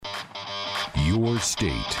Your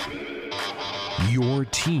state, your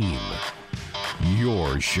team,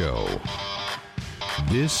 your show.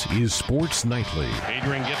 This is Sports Nightly.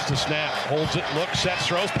 Adrian gets the snap, holds it, looks, sets,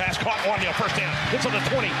 throws, pass caught, Wandale, first down. It's on the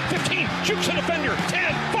 20, 15, shoots a defender,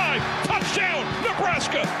 10, 5, touchdown,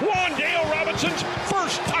 Nebraska. Wandale Robinson's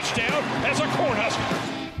first touchdown as a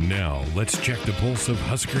Cornhusker. Now, let's check the pulse of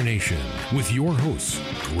Husker Nation with your hosts,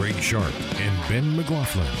 Greg Sharp and Ben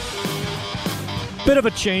McLaughlin. Bit of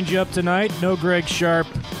a change-up tonight. No Greg Sharp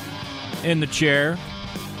in the chair.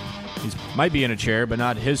 He might be in a chair, but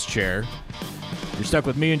not his chair. You're stuck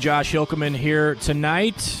with me and Josh Hilkeman here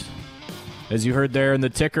tonight. As you heard there in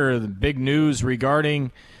the ticker, the big news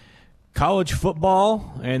regarding college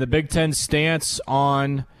football and the Big Ten stance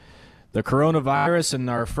on the coronavirus, and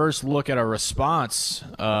our first look at a response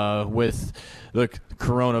with the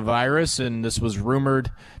coronavirus. And this was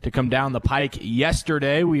rumored to come down the pike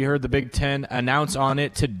yesterday. We heard the Big Ten announce on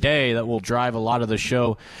it today. That will drive a lot of the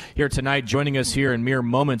show here tonight. Joining us here in mere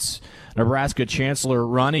moments, Nebraska Chancellor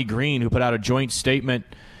Ronnie Green, who put out a joint statement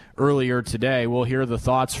earlier today. We'll hear the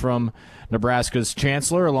thoughts from Nebraska's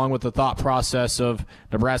chancellor, along with the thought process of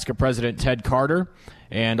Nebraska President Ted Carter,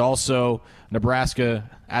 and also Nebraska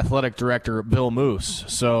Athletic Director Bill Moos.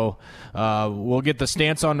 So we'll get the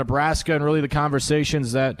stance on Nebraska and really the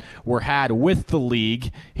conversations that were had with the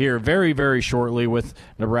league here very, very shortly with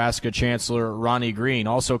Nebraska Chancellor Ronnie Green.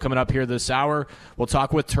 Also coming up here this hour, we'll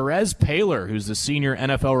talk with Terez Paylor, who's the senior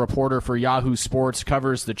NFL reporter for Yahoo Sports,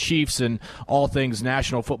 covers the Chiefs and all things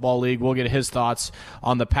National Football League. We'll get his thoughts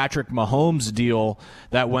on the Patrick Mahomes deal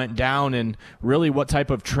that went down and really what type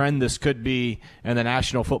of trend this could be in the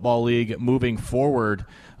National Football League moving forward.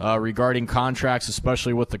 Regarding contracts,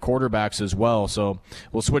 especially with the quarterbacks as well. So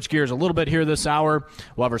we'll switch gears a little bit here this hour.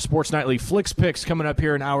 We'll have our Sports Nightly Flicks Picks coming up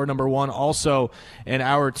here in hour number one. Also in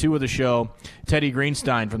hour two of the show, Teddy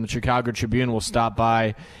Greenstein from the Chicago Tribune will stop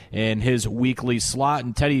by in his weekly slot.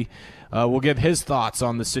 And Teddy will give his thoughts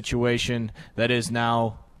on the situation that is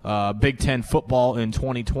now Big Ten football in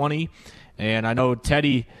 2020. And I know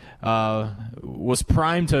Teddy was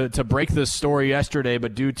primed to break this story yesterday,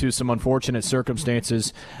 but due to some unfortunate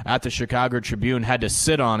circumstances at the Chicago Tribune, had to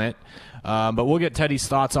sit on it. But we'll get Teddy's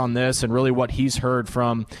thoughts on this and really what he's heard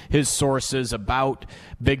from his sources about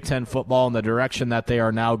Big Ten football and the direction that they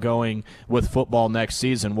are now going with football next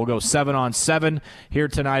season. We'll go 7-on-7 here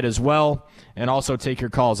tonight as well, and also take your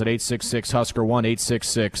calls at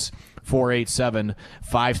 866-HUSKER-1,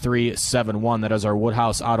 866-487-5371. That is our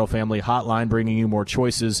Woodhouse Auto Family hotline, bringing you more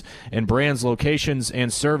choices in brands, locations,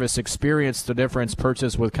 and service. Experience the difference.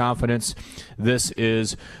 Purchase with confidence. This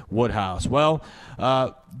is Woodhouse. Well,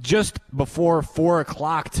 just before 4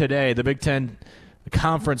 o'clock today, the Big Ten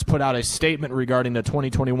Conference put out a statement regarding the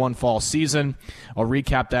 2021 fall season. I'll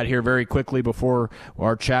recap that here very quickly before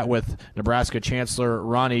our chat with Nebraska Chancellor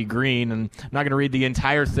Ronnie Green. And I'm not going to read the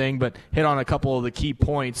entire thing, but hit on a couple of the key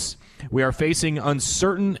points. We are facing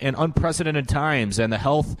uncertain and unprecedented times, and the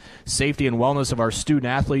health, safety, and wellness of our student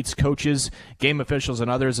athletes, coaches, game officials, and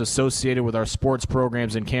others associated with our sports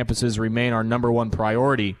programs and campuses remain our number one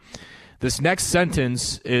priority. This next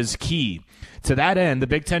sentence is key. To that end, the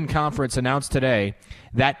Big Ten Conference announced today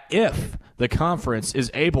that if the conference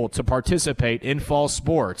is able to participate in fall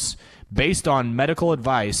sports based on medical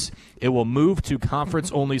advice, it will move to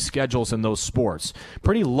conference-only schedules in those sports.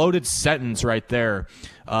 Pretty loaded sentence right there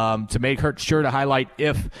to make sure to highlight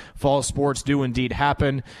if fall sports do indeed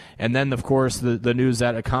happen. And then, of course, the news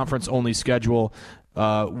that a conference-only schedule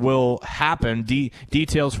will happen.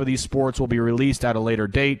 Details for these sports will be released at a later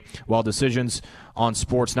date, while decisions on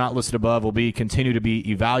sports not listed above will continue to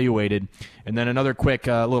be evaluated. And then another quick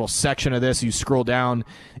little section of this, you scroll down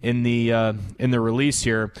in the release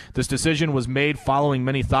here. This decision was made following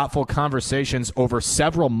many thoughtful conversations over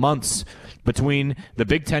several months between the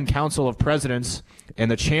Big Ten Council of Presidents and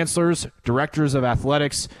the chancellors, directors of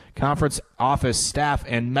athletics, conference office staff,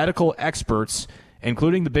 and medical experts,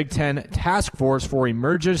 including the Big Ten Task Force for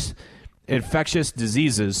Emergent Infectious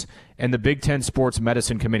Diseases and the Big Ten Sports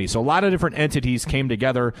Medicine Committee. So a lot of different entities came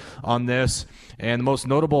together on this, and the most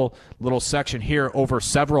notable little section here, over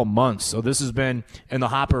several months. So this has been in the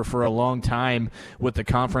hopper for a long time with the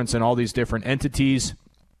conference and all these different entities.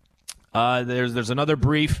 There's another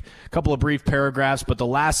couple of brief paragraphs, but the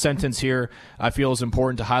last sentence here I feel is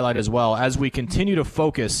important to highlight as well. As we continue to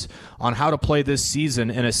focus on how to play this season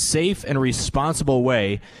in a safe and responsible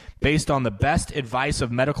way, Based on the best advice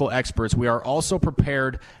of medical experts, we are also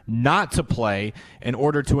prepared not to play in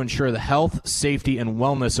order to ensure the health, safety, and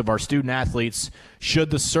wellness of our student athletes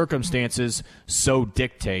should the circumstances so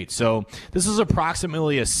dictate. So this is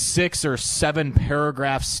approximately a 6 or 7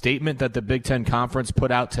 paragraph statement that the Big Ten Conference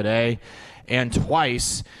put out today, and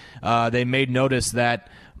twice they made notice that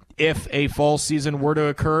if a fall season were to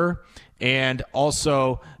occur, and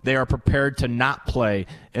also they are prepared to not play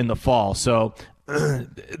in the fall. So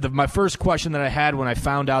my first question that I had when I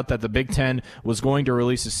found out that the Big Ten was going to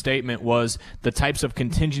release a statement was the types of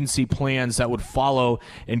contingency plans that would follow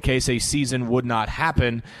in case a season would not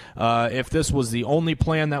happen. If this was the only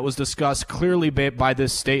plan that was discussed clearly by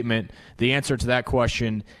this statement, the answer to that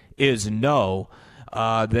question is no.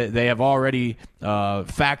 They have already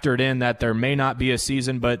factored in that there may not be a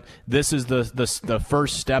season, but this is the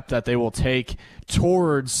first step that they will take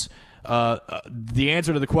towards the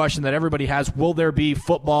answer to the question that everybody has: will there be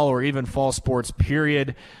football or even fall sports,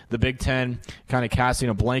 period? The Big Ten kind of casting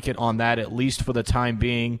a blanket on that, at least for the time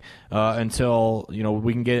being, until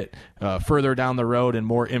we can get further down the road and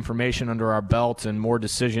more information under our belt and more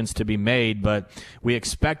decisions to be made. But we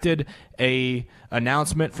expected a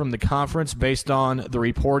announcement from the conference based on the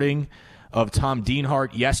reporting of Tom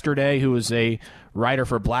Dienhart yesterday, who is a writer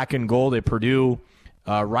for Black and Gold, a Purdue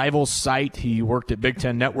rival site. He worked at Big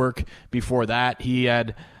Ten Network before that. He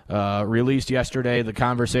had released yesterday the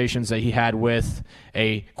conversations that he had with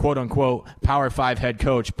a quote-unquote Power 5 head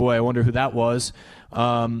coach. Boy, I wonder who that was.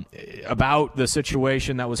 About the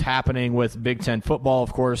situation that was happening with Big Ten football.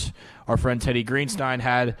 Of course, our friend Teddy Greenstein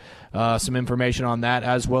had some information on that,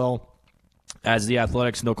 as well as the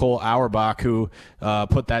Athletics' Nicole Auerbach, who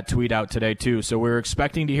put that tweet out today too. So we're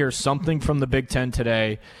expecting to hear something from the Big Ten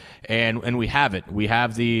today, and we have it. We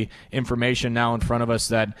have the information now in front of us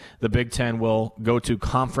that the Big Ten will go to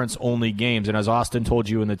conference-only games. And as Austin told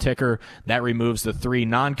you in the ticker, that removes the 3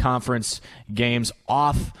 non-conference games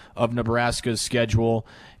off of Nebraska's schedule,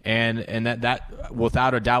 and that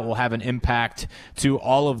without a doubt will have an impact to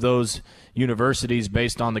all of those universities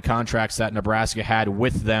based on the contracts that Nebraska had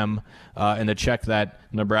with them, and the check that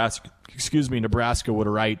Nebraska would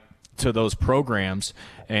write to those programs.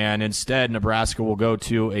 And instead, Nebraska will go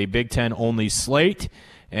to a Big Ten only slate.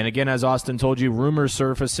 And again, as Austin told you, rumors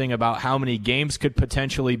surfacing about how many games could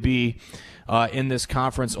potentially be in this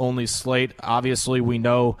conference only slate. Obviously, we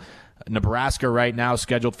know Nebraska right now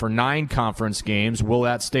scheduled for 9 conference games. Will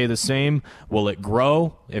that stay the same? Will it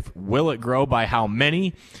grow? Will it grow by how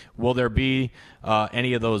many? Will there be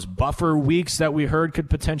any of those buffer weeks that we heard could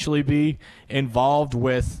potentially be involved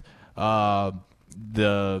with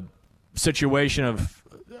the situation of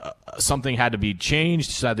something had to be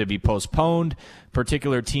changed, had to be postponed,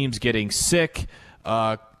 particular teams getting sick?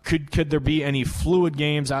 Could there be any fluid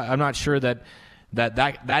games? I'm not sure that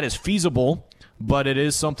is feasible, but it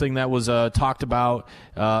is something that was talked about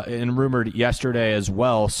and rumored yesterday as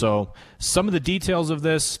well. So some of the details of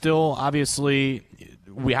this still, obviously,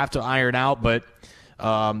 we have to iron out, but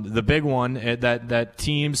the big one that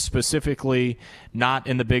teams specifically not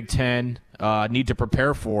in the Big Ten need to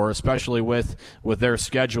prepare for, especially with their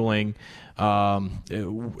scheduling,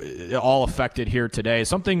 all affected here today.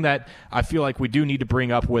 Something that I feel like we do need to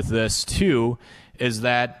bring up with this, too, is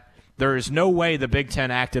that there is no way the Big Ten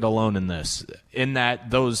acted alone in this, in that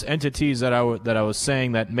those entities that I was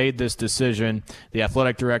saying that made this decision, the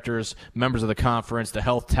athletic directors, members of the conference, the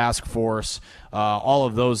health task force, all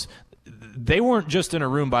of those, they weren't just in a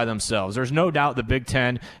room by themselves. There's no doubt the Big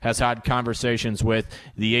Ten has had conversations with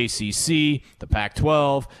the ACC, the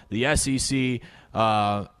Pac-12, the SEC.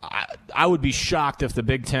 I would be shocked if the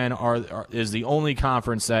Big Ten is the only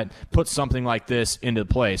conference that puts something like this into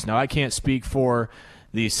place. Now, I can't speak for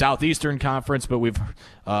the Southeastern Conference, but we've,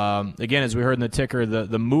 again, as we heard in the ticker,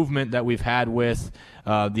 the movement that we've had with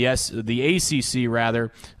the ACC,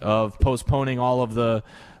 rather, of postponing all of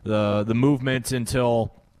the movement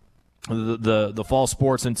until the fall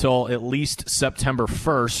sports until at least September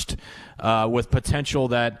 1st, with potential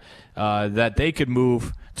that they could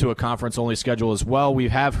move to a conference-only schedule as well. We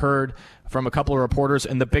have heard from a couple of reporters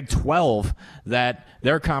in the Big 12 that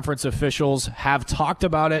their conference officials have talked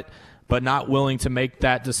about it, but not willing to make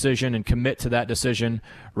that decision and commit to that decision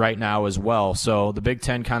right now as well. So the Big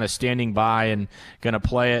Ten kind of standing by and going to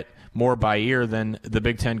play it more by ear than the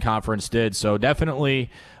Big Ten Conference did. So definitely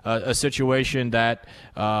a situation that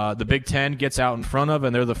the Big Ten gets out in front of,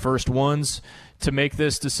 and they're the first ones to make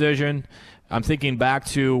this decision. I'm thinking back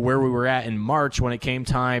to where we were at in March when it came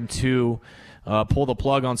time to pull the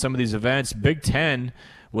plug on some of these events. Big Ten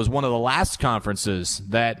was one of the last conferences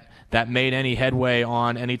that made any headway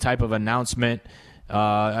on any type of announcement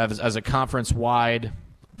as a conference-wide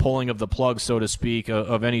pulling of the plug, so to speak,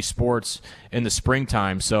 of any sports in the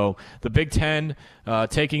springtime. So the Big Ten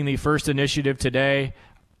taking the first initiative today,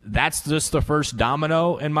 that's just the first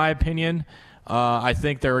domino, in my opinion. I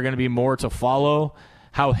think there are going to be more to follow.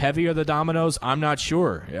 How heavy are the dominoes? I'm not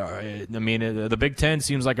sure. I mean, the Big Ten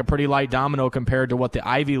seems like a pretty light domino compared to what the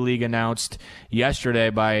Ivy League announced yesterday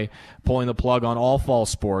by pulling the plug on all fall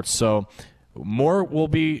sports. So more will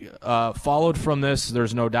be followed from this.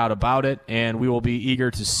 There's no doubt about it. And we will be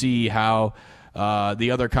eager to see how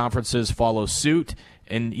the other conferences follow suit.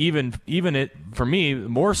 And even it, for me,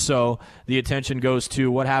 more so, the attention goes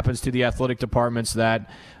to what happens to the athletic departments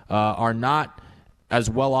that are not as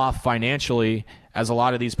well off financially as a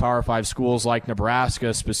lot of these Power 5 schools like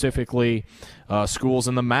Nebraska, specifically schools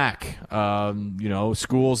in the MAC,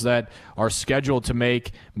 schools that are scheduled to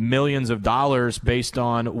make millions of dollars based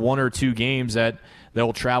on one or two games that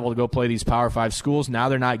they'll travel to go play these Power 5 schools. Now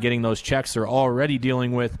they're not getting those checks. They're already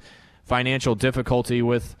dealing with financial difficulty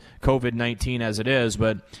with COVID-19 as it is,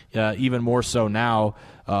 but even more so now,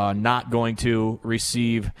 not going to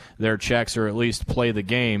receive their checks or at least play the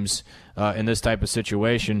games in this type of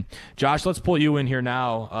situation. Josh, let's pull you in here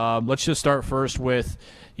now. Let's just start first with,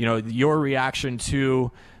 your reaction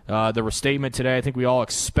to the restatement today. I think we all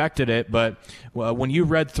expected it, but when you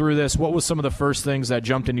read through this, what was some of the first things that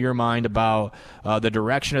jumped into your mind about the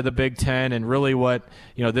direction of the Big Ten and really what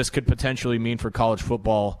this could potentially mean for college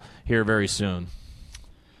football here very soon?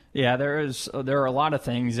 Yeah, there are a lot of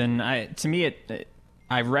things, and I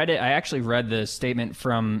read it. I actually read the statement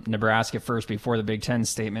from Nebraska first before the Big Ten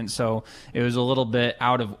statement, so it was a little bit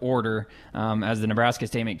out of order as the Nebraska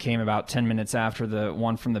statement came about 10 minutes after the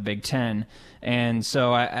one from the Big Ten, and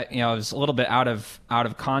so I was a little bit out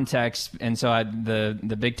of context, and so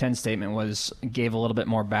the Big Ten statement gave a little bit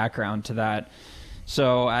more background to that.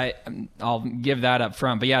 So I'll give that up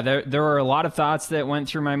front. But yeah, there were a lot of thoughts that went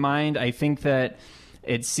through my mind. I think that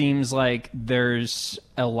it seems like there's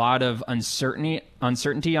a lot of uncertainty on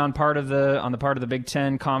the part of the Big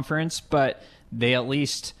Ten Conference, but they at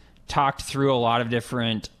least talked through a lot of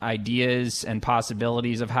different ideas and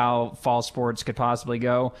possibilities of how fall sports could possibly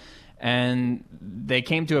go, and they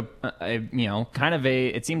came to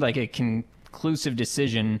it seemed like a conclusive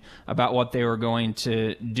decision about what they were going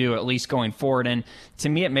to do, at least going forward. And to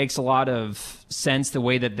me, it makes a lot of sense the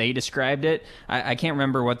way that they described it. I can't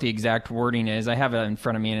remember what the exact wording is. I have it in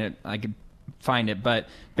front of me and I could find it. But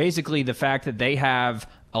basically the fact that they have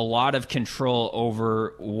a lot of control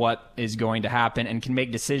over what is going to happen and can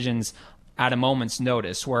make decisions at a moment's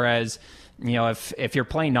notice. Whereas, if you're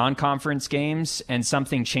playing non-conference games and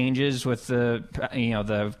something changes with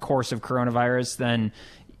the course of coronavirus, then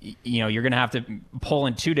you're going to have to pull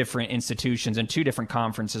in two different institutions and two different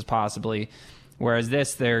conferences possibly. Whereas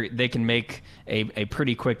they can make a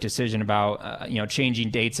pretty quick decision about changing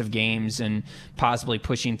dates of games and possibly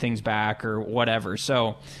pushing things back or whatever.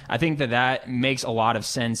 So I think that makes a lot of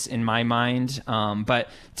sense in my mind. But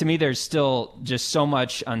to me, there's still just so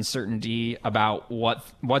much uncertainty about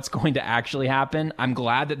what's going to actually happen. I'm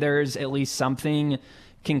glad that there's at least something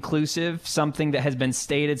conclusive, something that has been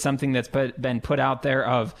stated, something that's been put out there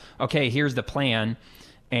of, okay, here's the plan,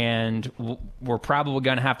 and we're probably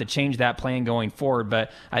going to have to change that plan going forward.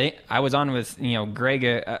 But I think I was on with Greg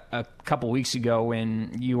a couple weeks ago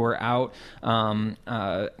when you were out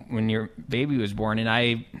when your baby was born, and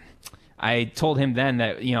I told him then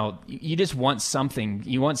that, you just want something.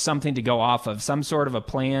 You want something to go off of, some sort of a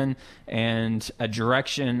plan and a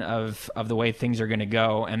direction of the way things are going to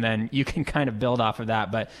go. And then you can kind of build off of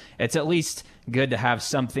that. But it's at least good to have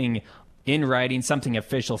something in writing, something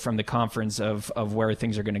official from the conference of where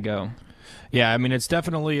things are going to go. Yeah, I mean, it's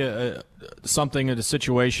definitely something in a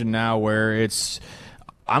situation now where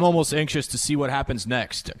I'm almost anxious to see what happens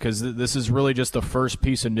next, because this is really just the first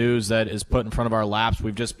piece of news that is put in front of our laps.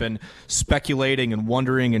 We've just been speculating and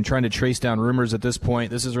wondering and trying to trace down rumors at this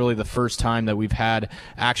point. This is really the first time that we've had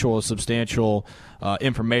actual substantial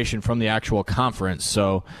information from the actual conference.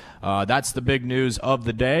 So that's the big news of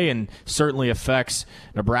the day, and certainly affects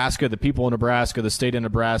Nebraska, the people of Nebraska, the state of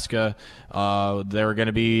Nebraska. They're going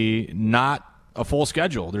to be not a full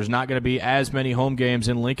schedule. There's not going to be as many home games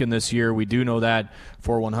in Lincoln this year. We do know that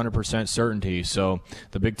for 100% certainty. So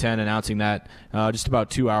the Big Ten announcing that just about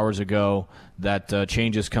 2 hours ago, that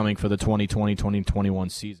change is coming for the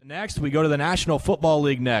 2020-2021 season. Next, we go to the National Football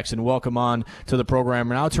League next and welcome on to the program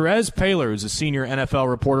now Terez Paylor, who's a senior NFL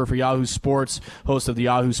reporter for Yahoo Sports, host of the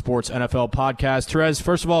Yahoo Sports NFL podcast. Terez,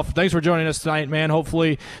 first of all, thanks for joining us tonight, man.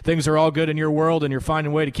 Hopefully things are all good in your world and you're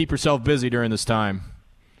finding a way to keep yourself busy during this time.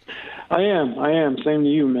 I am. Same to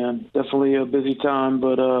you, man. Definitely a busy time,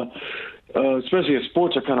 but especially as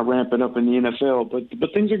sports are kind of ramping up in the NFL.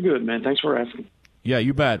 But things are good, man. Thanks for asking. Yeah,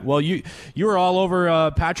 you bet. Well, you were all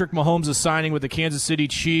over Patrick Mahomes' signing with the Kansas City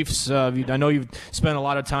Chiefs. I know you've spent a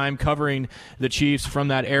lot of time covering the Chiefs from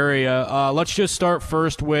that area. Let's just start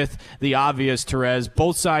first with the obvious, Terez.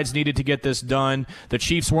 Both sides needed to get this done. The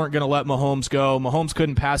Chiefs weren't going to let Mahomes go. Mahomes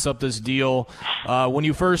couldn't pass up this deal. When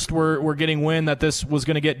you first were getting wind that this was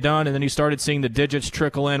going to get done, and then you started seeing the digits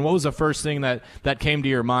trickle in, what was the first thing that came to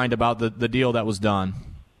your mind about the deal that was done?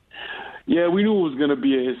 Yeah, we knew it was going to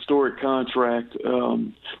be a historic contract.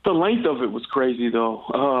 The length of it was crazy,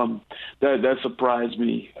 though. That surprised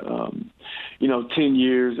me. 10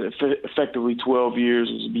 years, effectively 12 years,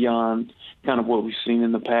 was beyond kind of what we've seen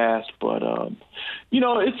in the past. But,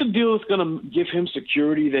 it's a deal that's going to give him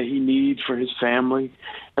security that he needs for his family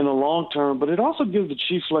in the long term. But it also gives the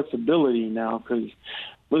Chiefs flexibility now because,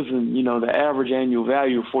 listen, the average annual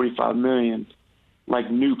value of $45 million like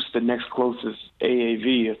nukes the next closest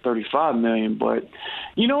AAV of $35 million. But,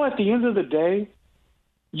 at the end of the day,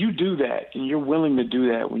 you do that, and you're willing to do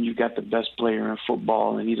that when you've got the best player in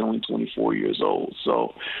football, and he's only 24 years old.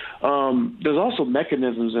 So there's also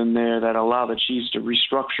mechanisms in there that allow the Chiefs to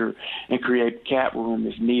restructure and create cap room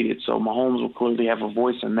if needed. So Mahomes will clearly have a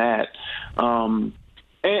voice in that. And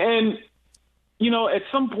at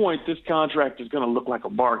some point, this contract is going to look like a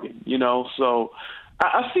bargain, So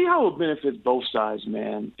I see how it benefits both sides,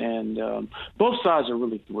 man, and both sides are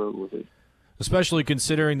really thrilled with it. Especially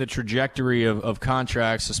considering the trajectory of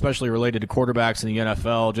contracts, especially related to quarterbacks in the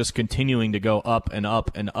NFL, just continuing to go up and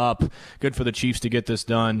up and up. Good for the Chiefs to get this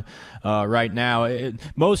done right now.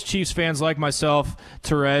 Most Chiefs fans like myself,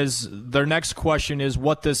 Terez, their next question is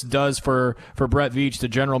what this does for Brett Veach, the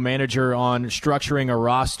general manager, on structuring a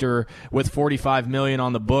roster with $45 million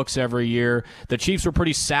on the books every year. The Chiefs were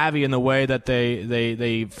pretty savvy in the way that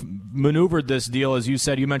they maneuvered this deal. As you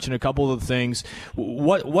said, you mentioned a couple of things.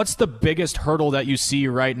 What's the biggest hurdle that you see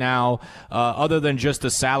right now, other than just the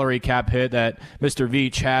salary cap hit that Mr.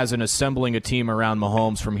 Veach has in assembling a team around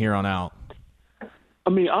Mahomes from here on out? I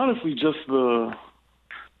mean, honestly, just the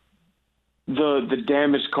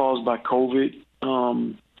damage caused by COVID.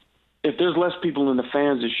 If there's less people in the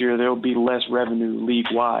fans this year, there will be less revenue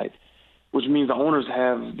league-wide, which means the owners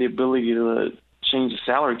have the ability to change the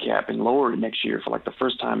salary cap and lower it next year for like the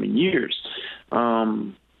first time in years,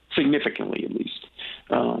 significantly at least.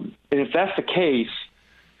 And if that's the case,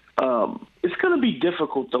 it's going to be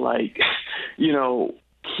difficult to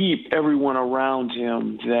keep everyone around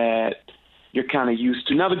him that you're kind of used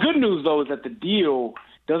to. Now, the good news, though, is that the deal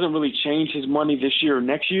doesn't really change his money this year or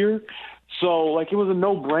next year. So, it was a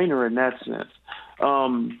no-brainer in that sense.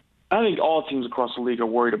 I think all teams across the league are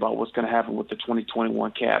worried about what's going to happen with the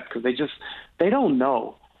 2021 cap because they don't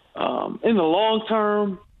know. In the long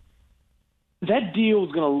term, that deal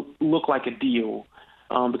is going to look like a deal.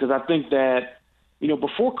 Because I think that,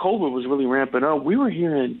 before COVID was really ramping up, we were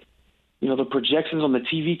hearing, the projections on the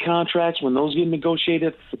TV contracts when those get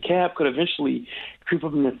negotiated, the cap could eventually creep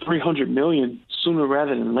up into $300 million sooner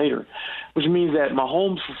rather than later, which means that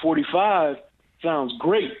Mahomes for $45 sounds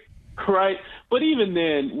great, right? But even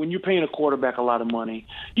then, when you're paying a quarterback a lot of money,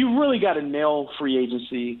 you've really got to nail free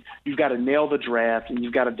agency, you've got to nail the draft, and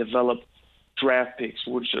you've got to develop draft picks,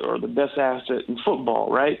 which are the best asset in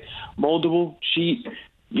football, right? Moldable, cheap,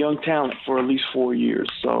 young talent for at least 4 years.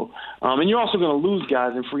 So, and you're also going to lose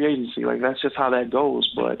guys in free agency. That's just how that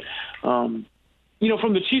goes. But,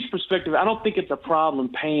 from the Chiefs' perspective, I don't think it's a problem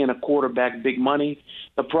paying a quarterback big money.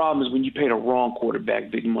 The problem is when you pay the wrong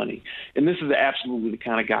quarterback big money. And this is absolutely the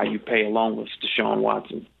kind of guy you pay along with Deshaun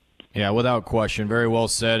Watson. Yeah, without question. Very well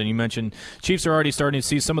said. And you mentioned Chiefs are already starting to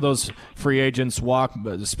see some of those free agents walk,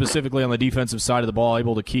 specifically on the defensive side of the ball,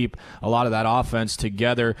 able to keep a lot of that offense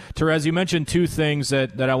together. Terez, you mentioned two things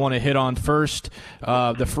that I want to hit on. First,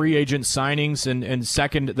 the free agent signings, and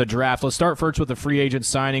second, the draft. Let's start first with the free agent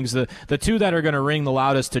signings. The two that are going to ring the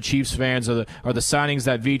loudest to Chiefs fans are the signings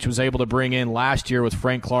that Veach was able to bring in last year with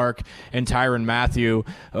Frank Clark and Tyrann Mathieu.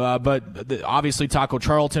 But obviously Taco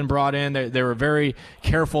Charlton brought in. They were very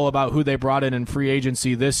careful about who they brought in free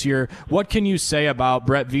agency this year. What can you say about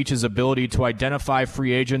Brett Veach's ability to identify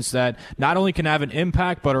free agents that not only can have an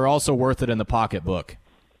impact but are also worth it in the pocketbook?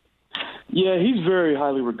 Yeah, he's very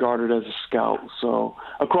highly regarded as a scout, so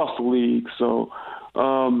across the league. So,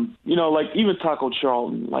 even Taco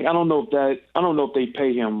Charlton, I don't know if they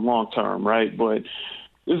pay him long term, right? But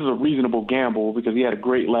this is a reasonable gamble because he had a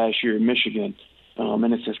great last year in Michigan.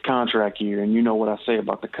 And it's his contract year, and you know what I say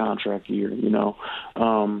about the contract year,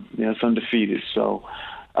 it's undefeated. So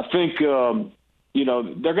I think,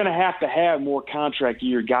 they're going to have more contract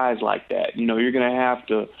year guys like that. You're going to have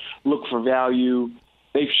to look for value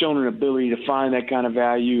they've shown an ability to find that kind of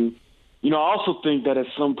value. I also think that at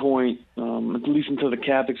some point, at least until the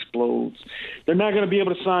cap explodes, they're not going to be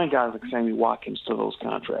able to sign guys like Sammy Watkins to those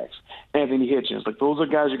contracts. Anthony Hitchens, those are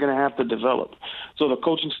guys you're going to have to develop. So the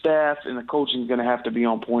coaching staff and the coaching is going to have to be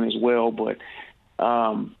on point as well. But,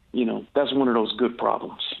 that's one of those good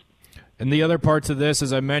problems. And the other part to this,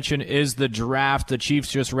 as I mentioned, is the draft. The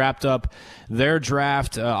Chiefs just wrapped up their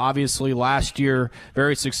draft. Obviously, last year,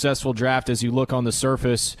 very successful draft as you look on the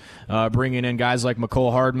surface, bringing in guys like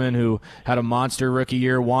Mecole Hardman, who had a monster rookie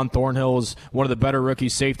year. Juan Thornhill was one of the better rookie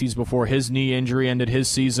safeties before his knee injury ended his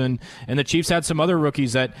season. And the Chiefs had some other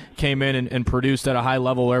rookies that came in and produced at a high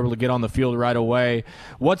level, were able to get on the field right away.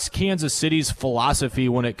 What's Kansas City's philosophy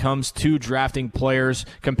when it comes to drafting players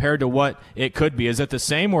compared to what it could be? Is it the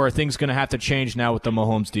same, or are things going to have to change now with the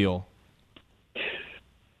Mahomes deal?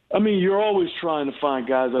 I mean, you're always trying to find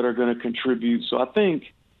guys that are going to contribute. So I think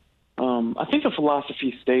the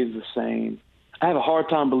philosophy stays the same. I have a hard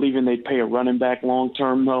time believing they'd pay a running back long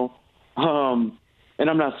term, though. And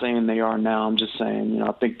I'm not saying they are now. I'm just saying,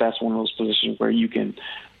 I think that's one of those positions where you can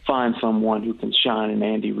find someone who can shine in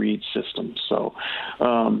Andy Reid's system. So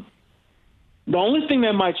the only thing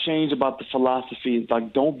that might change about the philosophy is,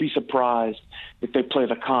 don't be surprised if they play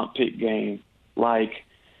the comp pick game like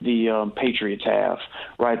the Patriots have,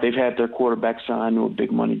 right? They've had their quarterback signed to a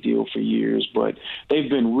big money deal for years, but they've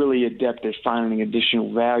been really adept at finding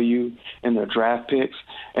additional value in their draft picks.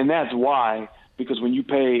 And that's why, because when you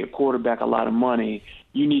pay a quarterback a lot of money,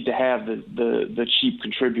 you need to have the cheap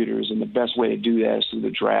contributors, and the best way to do that is through the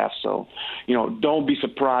draft. So, don't be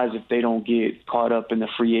surprised if they don't get caught up in the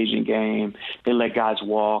free agent game. They let guys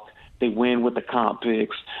walk. They win with the comp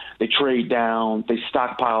picks. They trade down. They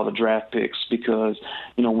stockpile the draft picks because,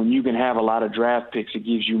 when you can have a lot of draft picks, it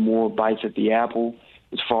gives you more bites at the apple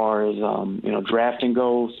as far as, drafting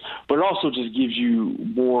goes. But it also just gives you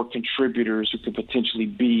more contributors who could potentially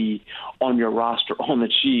be on your roster on the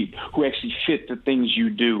cheap, who actually fit the things you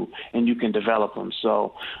do, and you can develop them.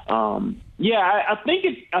 So, I think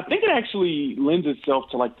it actually lends itself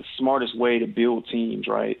to the smartest way to build teams,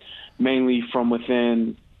 right? Mainly from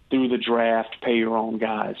within, through the draft, pay your own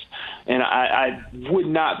guys. And I would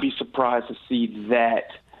not be surprised to see that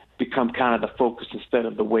become kind of the focus instead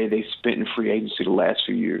of the way they spent in free agency the last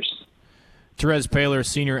few years. Terez Paylor,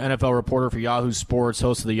 senior NFL reporter for Yahoo Sports,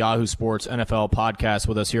 host of the Yahoo Sports NFL podcast,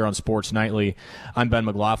 with us here on Sports Nightly. I'm Ben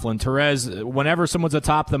McLaughlin. Terez, whenever someone's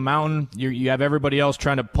atop the mountain, you have everybody else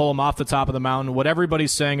trying to pull them off the top of the mountain. What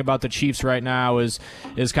everybody's saying about the Chiefs right now is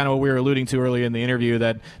kind of what we were alluding to earlier in the interview,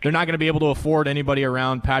 that they're not going to be able to afford anybody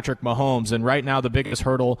around Patrick Mahomes. And right now the biggest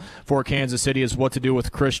hurdle for Kansas City is what to do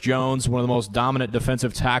with Chris Jones, one of the most dominant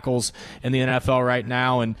defensive tackles in the NFL right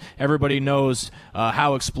now. And everybody knows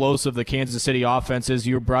how explosive the Kansas City offenses.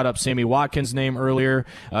 You brought up Sammy Watkins' name earlier.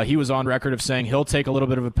 He was on record of saying he'll take a little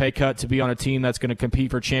bit of a pay cut to be on a team that's going to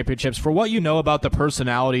compete for championships. For what you know about the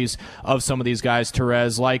personalities of some of these guys,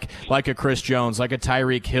 Terez, like a Chris Jones, like a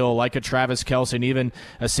Tyreek Hill, like a Travis Kelce, and even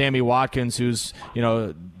a Sammy Watkins, who's,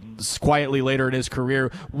 quietly later in his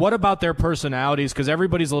career. What about their personalities? Because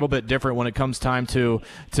everybody's a little bit different when it comes time to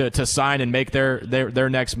sign and make their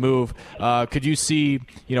next move. Could you see,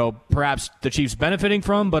 perhaps the Chiefs benefiting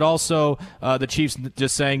from, but also the Chiefs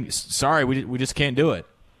just saying, sorry, we just can't do it?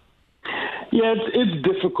 Yeah, it's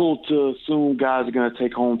difficult to assume guys are going to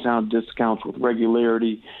take hometown discounts with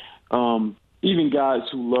regularity. Even guys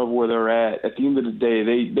who love where they're at the end of the day,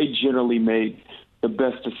 they generally make the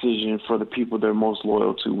best decision for the people they're most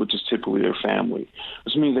loyal to, which is typically their family,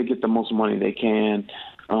 which means they get the most money they can,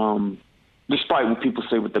 despite what people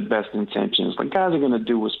say with the best intentions. Guys are going to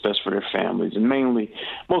do what's best for their families, and mainly,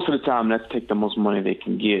 most of the time, that's take the most money they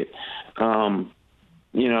can get.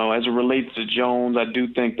 As it relates to Jones, I do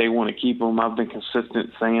think they want to keep him. I've been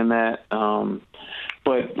consistent saying that.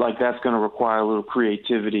 But that's going to require a little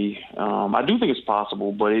creativity. I do think it's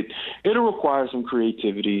possible, but it'll require some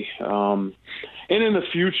creativity. And in the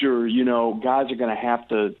future, guys are going to have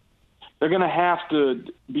to. They're going to have to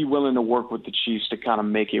be willing to work with the Chiefs to kind of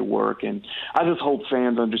make it work. And I just hope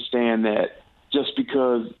fans understand that just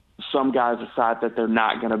because some guys decide that they're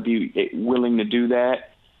not going to be willing to do that,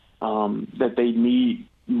 that they need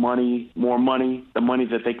more money, the money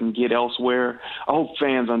that they can get elsewhere. I hope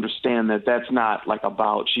fans understand that that's not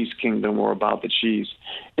about Chiefs Kingdom or about the Chiefs.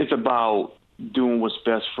 It's about doing what's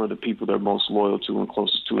best for the people they're most loyal to and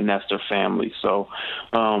closest to, and that's their family. So,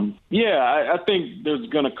 I think there's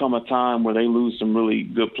going to come a time where they lose some really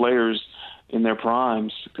good players in their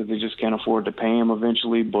primes because they just can't afford to pay them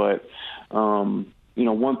eventually. But,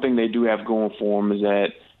 one thing they do have going for them is that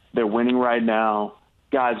they're winning right now.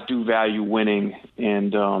 guys do value winning,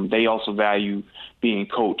 and they also value being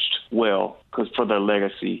coached well because for their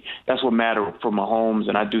legacy. That's what mattered for Mahomes,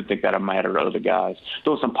 and I do think that'll matter to other guys.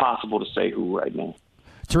 Though it's impossible to say who right now.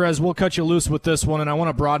 Terez, we'll cut you loose with this one, and I want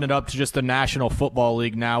to broaden it up to just the National Football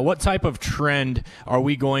League now. What type of trend are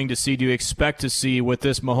we going to see, do you expect to see with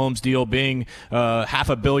this Mahomes deal being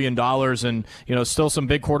 $500 million and, still some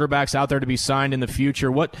big quarterbacks out there to be signed in the future?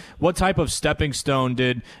 What type of stepping stone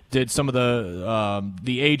did some of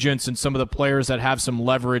the agents and some of the players that have some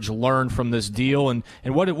leverage learn from this deal? And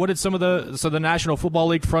what did some of the National Football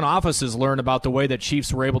League front offices learn about the way that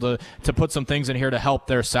Chiefs were able to put some things in here to help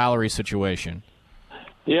their salary situation?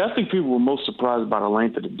 Yeah, I think people were most surprised by the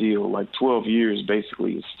length of the deal. Like 12 years,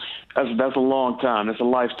 basically. That's a long time. That's a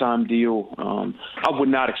lifetime deal. I would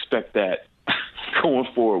not expect that going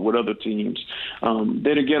forward with other teams.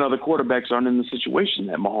 Then again, other quarterbacks aren't in the situation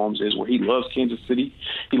that Mahomes is, where he loves Kansas City.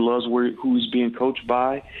 He loves who he's being coached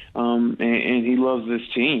by, and he loves this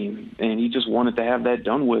team. And he just wanted to have that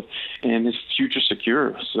done with and his future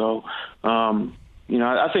secure. So,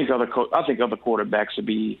 I think other quarterbacks would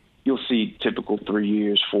be. You'll see typical 3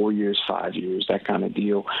 years, 4 years, 5 years, that kind of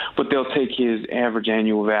deal. But they'll take his average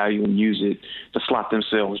annual value and use it to slot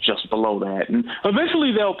themselves just below that. And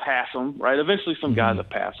eventually they'll pass him, right? Eventually some guys will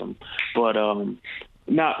pass him. But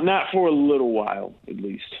not for a little while, at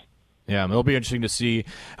least. Yeah, it'll be interesting to see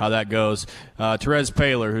how that goes. Terez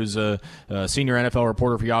Paylor, who's a senior NFL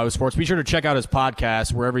reporter for Yahoo Sports, be sure to check out his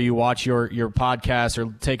podcast wherever you watch your podcast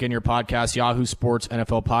or take in your podcast, Yahoo Sports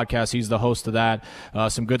NFL Podcast. He's the host of that.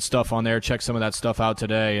 Some good stuff on there. Check some of that stuff out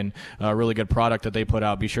today, and a really good product that they put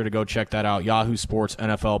out. Be sure to go check that out, Yahoo Sports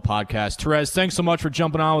NFL Podcast. Terez, thanks so much for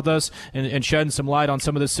jumping on with us and shedding some light on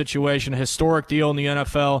some of this situation. A historic deal in the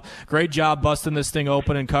NFL. Great job busting this thing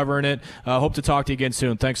open and covering it. Hope to talk to you again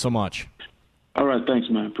soon. Thanks so much. All right, thanks,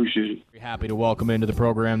 man. Appreciate it. Very happy to welcome into the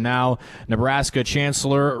program now Nebraska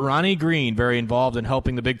Chancellor Ronnie Green, very involved in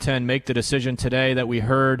helping the Big Ten make the decision today that we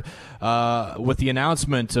heard with the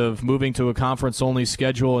announcement of moving to a conference-only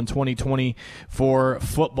schedule in 2020 for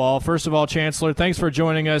football. First of all, Chancellor, thanks for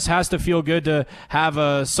joining us. Has to feel good to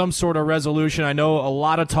have some sort of resolution. I know a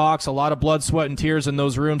lot of talks, a lot of blood, sweat, and tears in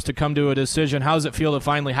those rooms to come to a decision. How does it feel to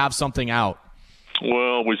finally have something out?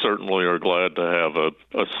 Well, we certainly are glad to have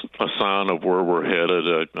a sign of where we're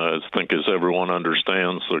headed. I think, as everyone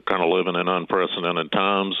understands, they're kind of living in unprecedented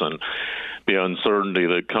times, and the uncertainty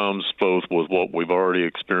that comes both with what we've already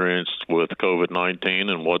experienced with COVID-19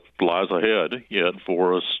 and what lies ahead yet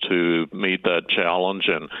for us to meet that challenge.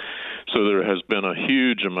 And so there has been a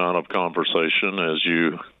huge amount of conversation, as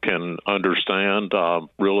you can understand,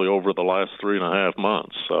 really over the last 3.5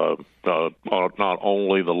 months. Not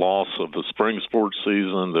only the loss of the spring sports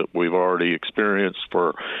season that we've already experienced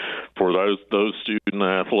for those student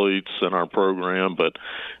athletes in our program, but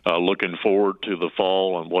looking forward to the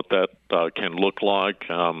fall and what that can look like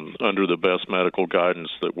under the best medical guidance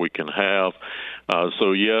that we can have.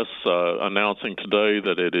 So yes, announcing today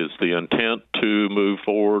that it is the intent to move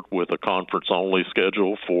forward with a conference-only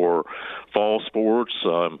schedule for fall sports.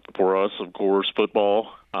 For us, of course,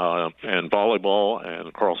 football and volleyball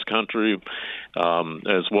and cross country,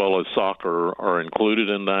 as well as soccer, are included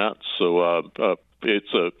in that. So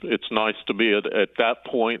it's nice to be at that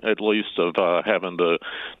point, at least, of having the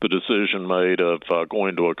decision made of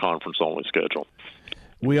going to a conference-only schedule.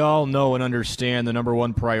 We all know and understand the number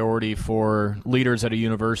one priority for leaders at a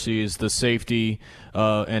university is the safety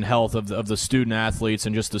and health of the student athletes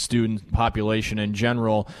and just the student population in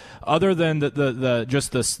general. Other than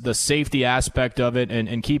the safety aspect of it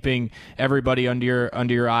and keeping everybody under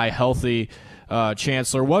your eye healthy,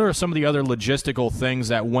 Chancellor, what are some of the other logistical things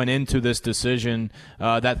that went into this decision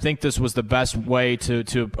that think this was the best way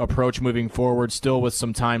to approach moving forward, still with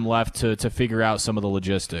some time left to figure out some of the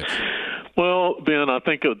logistics? Well, Ben, I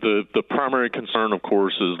think the primary concern, of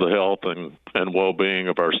course, is the health and well-being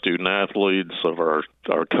of our student athletes, of our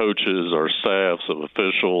coaches, our staffs, of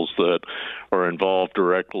officials that are involved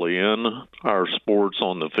directly in our sports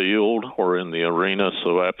on the field or in the arena.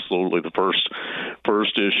 So absolutely the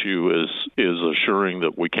first issue is assuring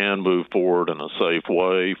that we can move forward in a safe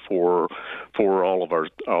way for all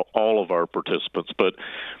of our participants. But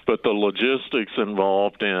the logistics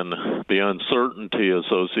involved in the uncertainty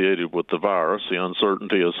associated with the virus, the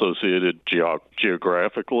uncertainty associated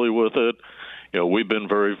geographically with it. We've been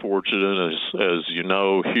very fortunate, as you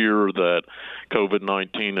know, here that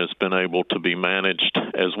COVID-19 has been able to be managed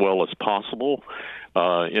as well as possible.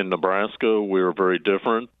 In Nebraska, we're very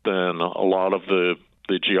different than a lot of the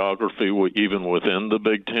the geography even within the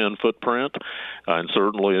Big Ten footprint. And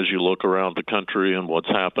certainly as you look around the country and what's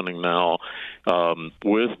happening now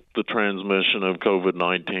with the transmission of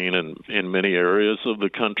COVID-19 in many areas of the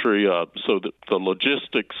country, so that the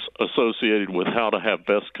logistics associated with how to have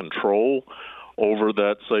best control over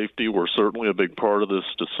that safety were certainly a big part of this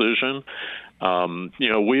decision.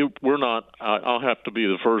 We're not. I'll have to be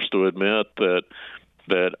the first to admit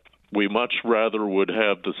that we much rather would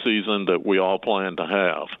have the season that we all plan to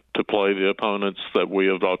have, to play the opponents that we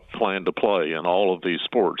have planned to play in all of these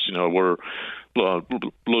sports. We're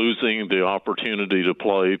losing the opportunity to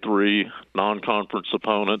play 3 non-conference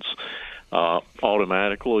opponents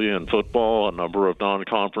automatically in football, a number of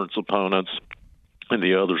non-conference opponents in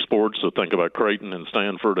the other sports. So think about Creighton and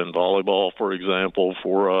Stanford and volleyball, for example,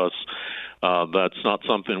 for us. That's not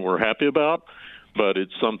something we're happy about, but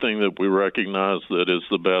it's something that we recognize that is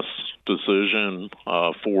the best decision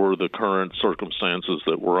for the current circumstances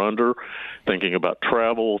that we're under, thinking about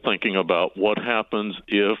travel, thinking about what happens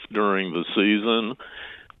if during the season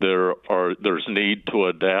there's need to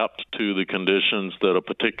adapt to the conditions that a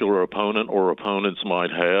particular opponent or opponents might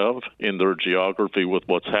have in their geography with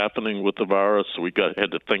what's happening with the virus. So we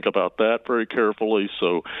had to think about that very carefully.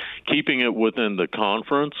 So keeping it within the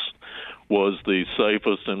conference was the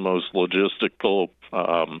safest and most logistical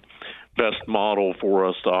best model for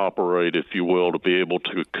us to operate, if you will, to be able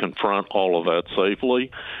to confront all of that safely.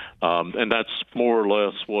 And that's more or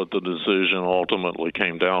less what the decision ultimately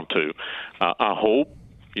came down to. I hope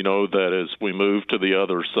that as we move to the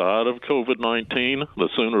other side of COVID-19, the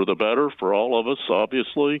sooner the better for all of us,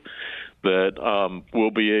 obviously, that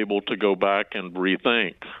we'll be able to go back and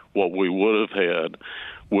rethink what we would have had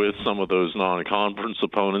with some of those non-conference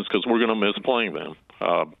opponents, because we're going to miss playing them,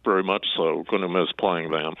 very much so, going to miss playing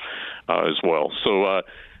them as well. So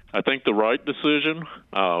I think the right decision.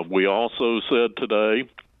 We also said today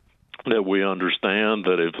that we understand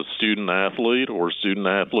that if a student athlete or student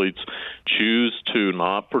athletes choose to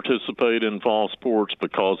not participate in fall sports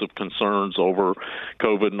because of concerns over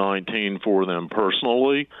COVID-19 for them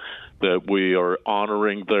personally, that we are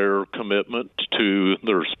honoring their commitment to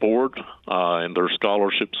their sport and their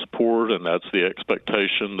scholarship support, and that's the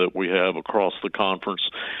expectation that we have across the conference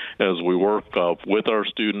as we work with our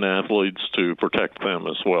student athletes to protect them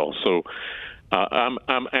as well. So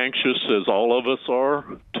I'm anxious, as all of us are,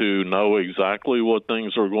 to know exactly what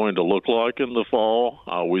things are going to look like in the fall.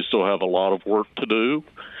 We still have a lot of work to do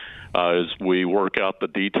as we work out the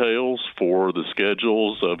details for the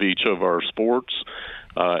schedules of each of our sports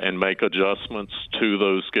and make adjustments to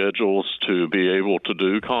those schedules to be able to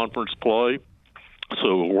do conference play.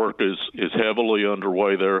 So work is heavily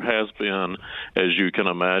underway. There has been, as you can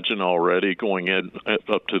imagine already, going in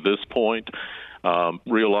up to this point,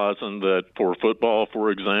 realizing that for football,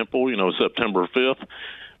 for example, September 5th,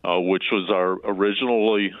 which was our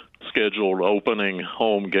originally scheduled opening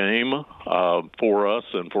home game for us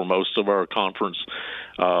and for most of our conference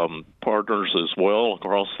partners as well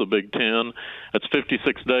across the Big Ten. It's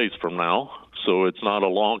 56 days from now, so it's not a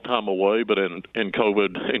long time away. But in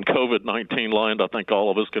COVID-19 land, I think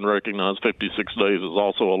all of us can recognize 56 days is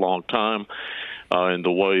also a long time in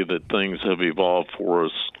the way that things have evolved for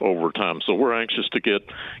us over time. So we're anxious to get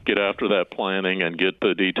after that planning and get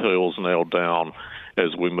the details nailed down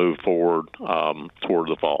as we move forward toward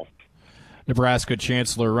the fall. Nebraska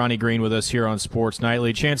Chancellor Ronnie Green with us here on Sports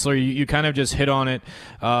Nightly. Chancellor, you kind of just hit on it.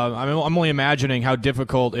 I'm only imagining how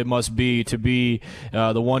difficult it must be to be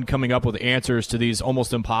the one coming up with answers to these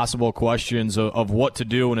almost impossible questions of what to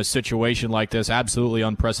do in a situation like this. Absolutely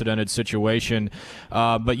unprecedented situation.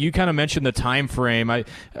 But you kind of mentioned the time frame. I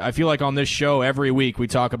feel like on this show every week we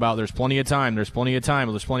talk about there's plenty of time. There's plenty of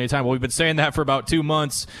time. There's plenty of time. Well, we've been saying that for about 2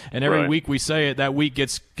 months, and every week we say it, that week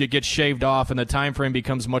gets shaved off, and the time frame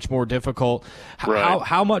becomes much more difficult. Right.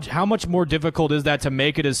 How much more difficult is that to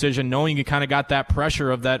make a decision, knowing you kind of got that pressure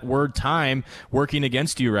of that word time working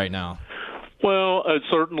against you right now? Well,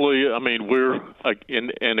 certainly, I mean,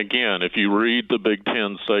 and again, if you read the Big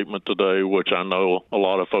Ten statement today, which I know a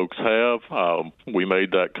lot of folks have, we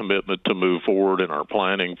made that commitment to move forward in our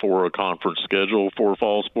planning for a conference schedule for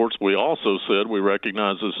fall sports. We also said we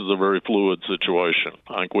recognize this is a very fluid situation.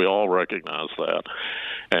 I think we all recognize that.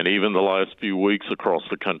 And even the last few weeks across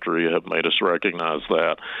the country have made us recognize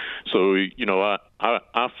that. So,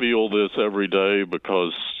 I feel this every day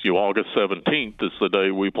because August 17th is the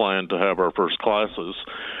day we plan to have our first classes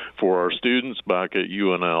for our students back at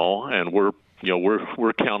UNL, and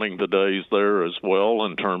we're counting the days there as well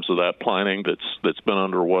in terms of that planning that's been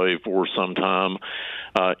underway for some time.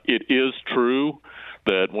 It is true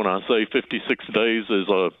that when I say 56 days is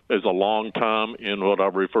a long time in what I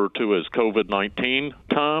refer to as COVID-19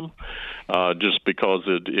 time, just because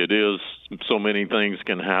it is so many things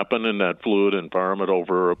can happen in that fluid environment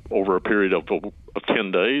over a period of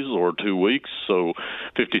 10 days or 2 weeks. So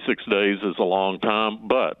 56 days is a long time,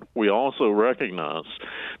 but we also recognize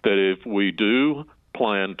that if we do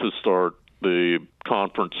plan to start the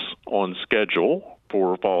conference on schedule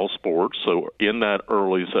for fall sports, so in that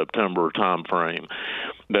early September time frame,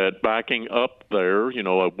 that backing up there,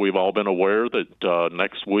 we've all been aware that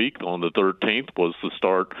next week on the 13th was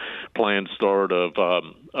the planned start of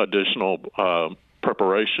additional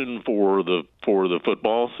preparation for the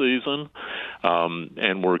football season,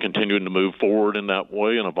 and we're continuing to move forward in that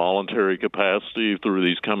way in a voluntary capacity through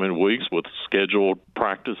these coming weeks with scheduled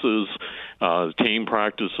practices, team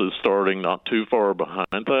practices starting not too far behind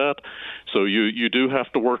that. So you do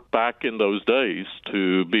have to work back in those days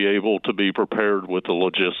to be able to be prepared with the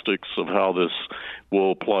logistics of how this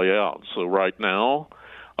will play out. So right now,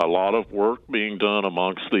 a lot of work being done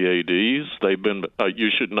amongst the ADs. They've been, you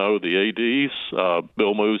should know, the ADs,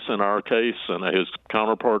 Bill Moose in our case, and his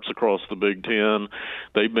counterparts across the Big Ten,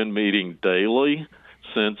 they've been meeting daily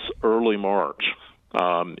since early March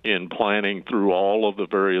in planning through all of the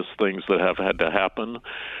various things that have had to happen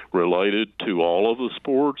related to all of the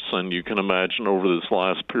sports. And you can imagine over this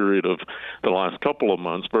last period of the last couple of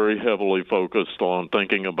months, very heavily focused on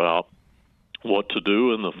thinking about what to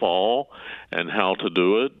do in the fall and how to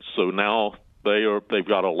do it. So now they've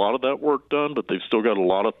got a lot of that work done, but they've still got a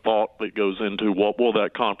lot of thought that goes into what will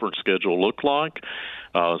that conference schedule look like.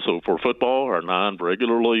 So for football, our 9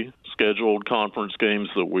 regularly scheduled conference games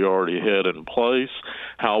that we already had in place,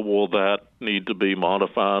 how will that need to be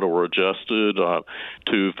modified or adjusted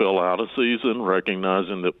to fill out a season,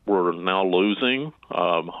 recognizing that we're now losing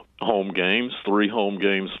home games, 3 home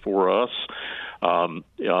games for us.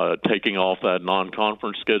 Taking off that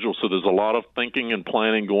non-conference schedule. So there's a lot of thinking and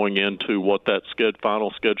planning going into what that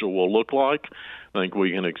final schedule will look like. I think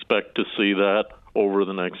we can expect to see that over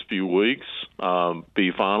the next few weeks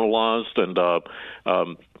be finalized. And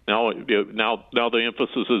now the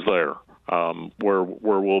emphasis is there. Where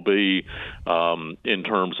we'll be in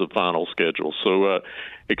terms of final schedule. So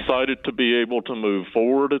excited to be able to move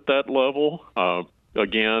forward at that level.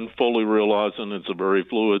 Again, fully realizing it's a very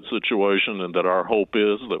fluid situation and that our hope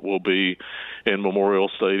is that we'll be in Memorial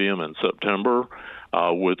Stadium in September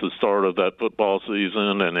with the start of that football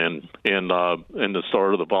season and the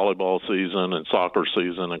start of the volleyball season and soccer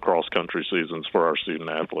season and cross-country seasons for our student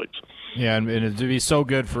athletes. Yeah, and it'd be so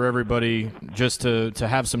good for everybody just to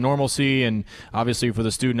have some normalcy, and obviously for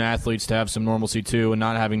the student athletes to have some normalcy too, and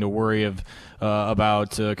not having to worry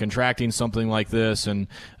about contracting something like this, and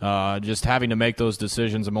just having to make those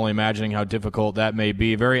decisions. I'm only imagining how difficult that may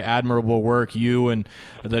be. Very admirable work, you and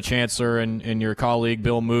the Chancellor and your colleague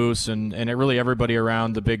Bill Moose and really everybody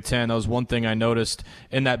around the Big Ten. That was one thing I noticed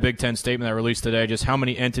in that Big Ten statement that released today, just how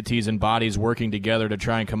many entities and bodies working together to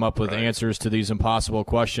try and come up with answers to these impossible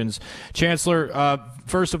questions. Chancellor,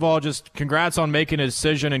 first of all, just congrats on making a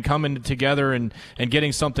decision and coming together and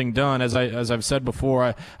getting something done. As I've said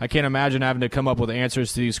before, I can't imagine having to come up with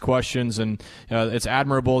answers to these questions, and it's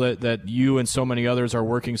admirable that you and so many others are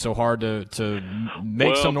working so hard to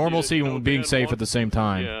make some normalcy and being safe at the same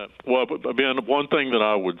time. Yeah. Well, Ben, one thing that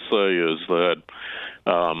I would say is that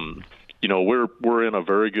we're in a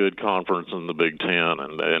very good conference in the Big Ten,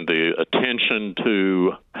 and the attention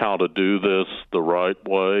to how to do this the right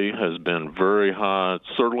way has been very high.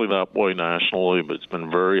 It's certainly that way nationally, but it's been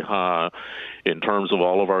very high in terms of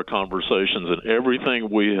all of our conversations and everything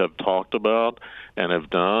we have talked about and have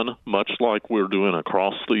done, much like we're doing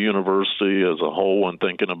across the university as a whole and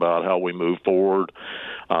thinking about how we move forward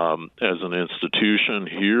as an institution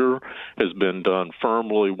here, has been done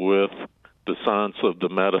firmly with the science of the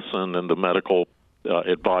medicine and the medical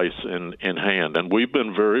advice in hand. And we've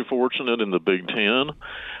been very fortunate in the Big Ten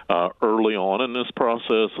early on in this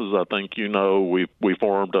process. As I think you know, we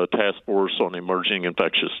formed a task force on emerging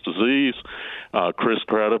infectious disease. Dr. Chris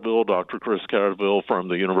Cradaville from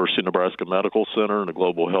the University of Nebraska Medical Center and the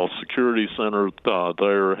Global Health Security Center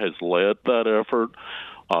there has led that effort.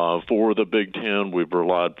 For the Big Ten, we've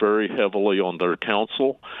relied very heavily on their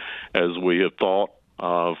counsel as we have thought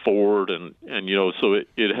forward, and so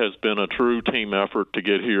it has been a true team effort to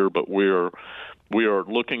get here, but we are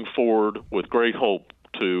looking forward with great hope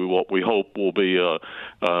to what we hope will be a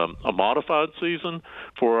modified season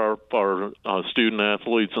for our student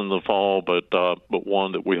athletes in the fall, but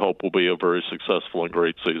one that we hope will be a very successful and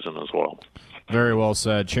great season as well. Very well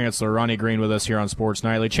said. Chancellor Ronnie Green with us here on Sports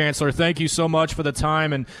Nightly. Chancellor, thank you so much for the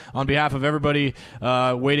time, and on behalf of everybody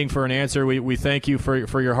waiting for an answer, we thank you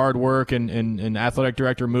for your hard work, and Athletic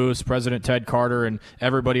Director Moose, President Ted Carter, and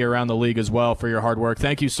everybody around the league as well for your hard work.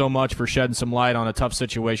 Thank you so much for shedding some light on a tough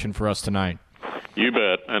situation for us tonight. You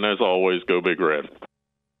bet, and as always, go Big Red.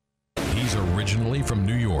 He's originally from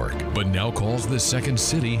New York, but now calls the second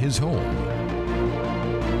city his home.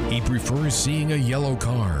 He prefers seeing a yellow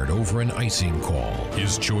card over an icing call.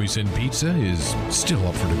 His choice in pizza is still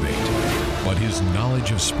up for debate, but his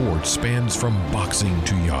knowledge of sports spans from boxing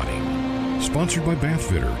to yachting. Sponsored by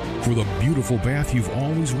Bathfitter. For the beautiful bath you've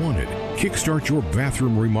always wanted, kickstart your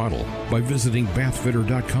bathroom remodel by visiting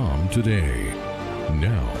bathfitter.com today.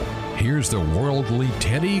 Now, here's the worldly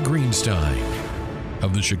Teddy Greenstein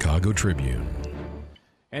of the Chicago Tribune.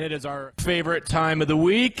 And it is our favorite time of the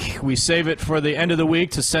week. We save it for the end of the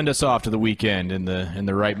week to send us off to the weekend in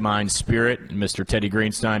the right mind spirit. Mr. Teddy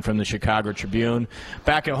Greenstein from the Chicago Tribune,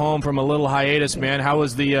 back at home from a little hiatus, man. How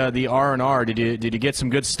was the R&R? Did you get some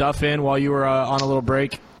good stuff in while you were on a little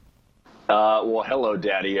break? Well, hello,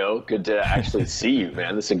 Daddy-O. Good to actually see you,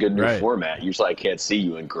 man. This is a good new format. Usually I can't see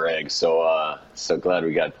you and Greg, so glad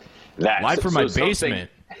we got that. Live from my basement.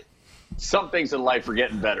 Some things in life are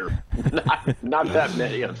getting better. Not that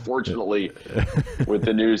many, unfortunately, with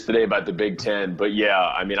the news today about the Big Ten. But, yeah,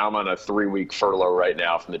 I mean, I'm on a 3-week furlough right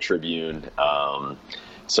now from the Tribune.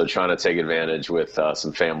 So trying to take advantage with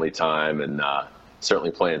some family time and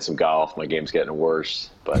certainly playing some golf. My game's getting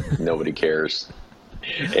worse, but nobody cares.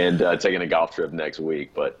 And taking a golf trip next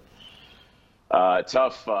week. But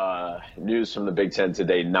tough news from the Big Ten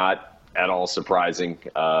today, not at all surprising.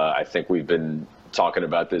 I think we've been talking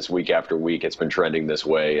about this week after week. It's been trending this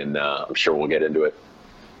way, and I'm sure we'll get into it.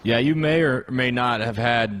 Yeah, you may or may not have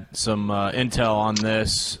had some intel on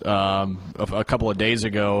this a couple of days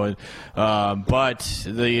ago, but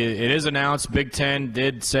it is announced. Big Ten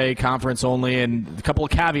did say conference only, and a couple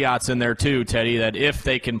of caveats in there too, Teddy, that if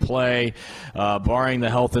they can play, barring the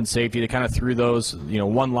health and safety, they kind of threw those,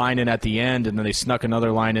 one line in at the end, and then they snuck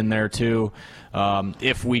another line in there too.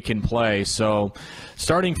 If we can play. So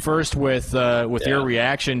starting first with your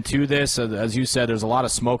reaction to this, as you said, there's a lot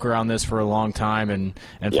of smoke around this for a long time, and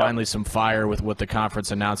finally some fire with the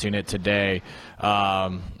conference announcing it today. I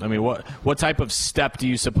mean, what type of step do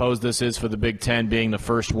you suppose this is for the Big Ten being the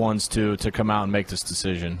first ones to come out and make this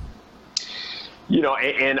decision?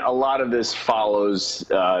 And a lot of this follows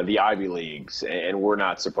the Ivy Leagues, and we're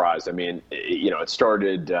not surprised. I mean, it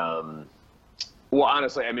started well,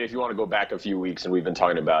 honestly, I mean, if you want to go back a few weeks, and we've been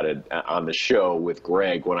talking about it on the show with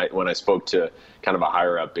Greg, when I spoke to kind of a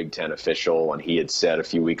higher-up Big Ten official, and he had said a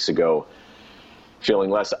few weeks ago, feeling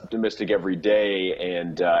less optimistic every day,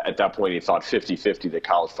 and at that point he thought 50-50 that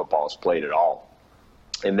college football is played at all.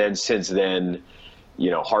 And then since then,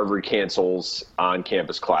 Harvard cancels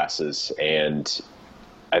on-campus classes, and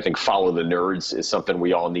I think follow the nerds is something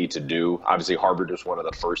we all need to do. Obviously, Harvard was one of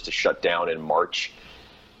the first to shut down in March.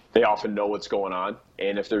 They often know what's going on.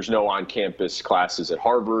 And if there's no on-campus classes at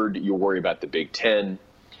Harvard, you'll worry about the Big Ten.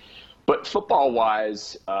 But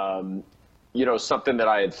football-wise, something that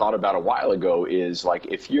I had thought about a while ago is, like,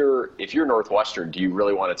 if you're Northwestern, do you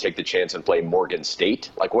really want to take the chance and play Morgan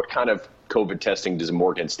State? Like, what kind of COVID testing does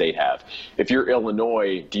Morgan State have? If you're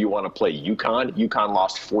Illinois, do you want to play UConn? UConn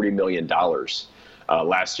lost $40 million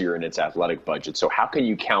last year in its athletic budget. So how can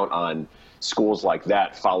you count on schools like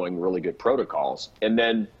that following really good protocols? And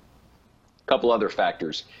then couple other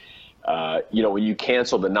factors. When you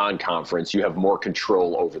cancel the non-conference, you have more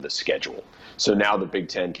control over the schedule. So now the Big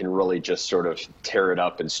Ten can really just sort of tear it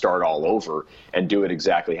up and start all over and do it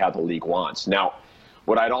exactly how the league wants. Now,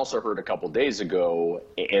 what I'd also heard a couple days ago,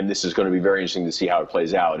 and this is going to be very interesting to see how it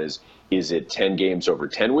plays out, is it 10 games over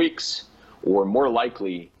 10 weeks, or more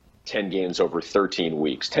likely 10 games over 13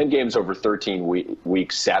 weeks? 10 games over 13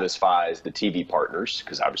 weeks satisfies the TV partners,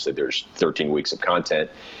 because obviously there's 13 weeks of content,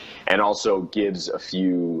 and also gives a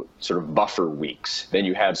few sort of buffer weeks. Then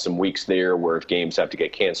you have some weeks there where if games have to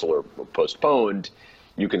get canceled or postponed,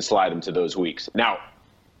 you can slide them to those weeks. Now,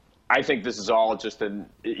 I think this is all just an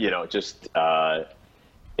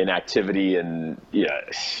activity and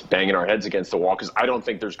banging our heads against the wall, because I don't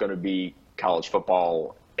think there's going to be college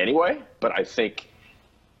football anyway, but I think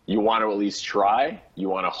you want to at least try. You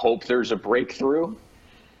want to hope there's a breakthrough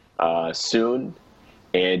soon.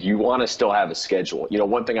 And you want to still have a schedule.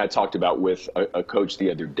 One thing I talked about with a coach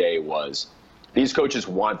the other day was these coaches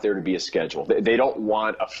want there to be a schedule. They don't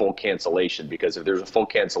want a full cancellation, because if there's a full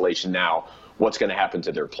cancellation now, what's going to happen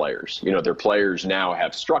to their players? Their players now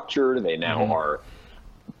have structure. They now are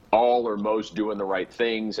all or most doing the right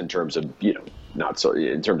things in terms of, not so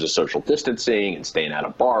in terms of social distancing and staying out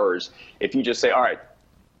of bars. If you just say, all right,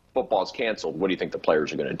 football's canceled, what do you think the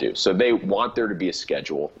players are going to do? So they want there to be a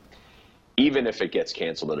schedule, even if it gets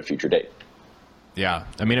canceled at a future date. Yeah,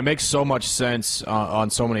 I mean, it makes so much sense on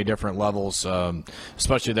so many different levels,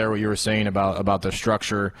 especially there what you were saying about the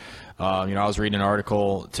structure. I was reading an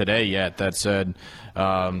article today that said,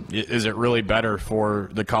 is it really better for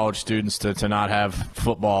the college students to not have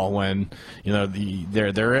football when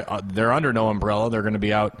they're under no umbrella? They're going to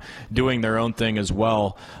be out doing their own thing as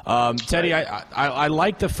well. Teddy, I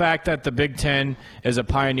like the fact that the Big Ten is a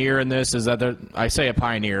pioneer in this. I say a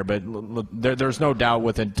pioneer, but there's no doubt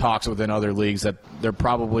within talks within other leagues that they're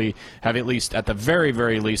probably have at least at the very,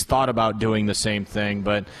 very least thought about doing the same thing.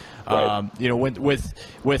 But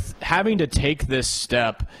with having to take this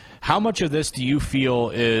step, how much of this do you feel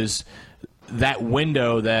is that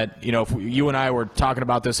window that, if you and I were talking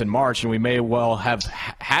about this in March, and we may well have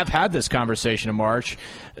had this conversation in March,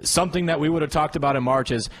 something that we would have talked about in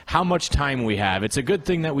March is how much time we have. It's a good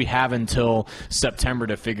thing that we have until September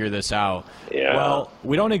to figure this out. Yeah. Well,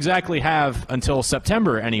 we don't exactly have until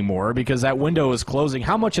September anymore because that window is closing.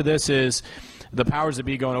 How much of this is the powers that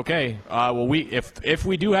be going, okay, if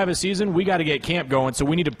we do have a season, we got to get camp going, so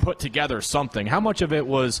we need to put together something. How much of it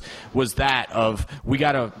was that of we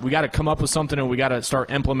got to come up with something and we got to start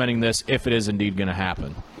implementing this if it is indeed going to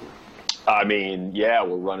happen? I mean, yeah,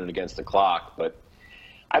 we're running against the clock, but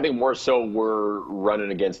I think more so we're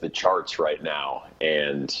running against the charts right now.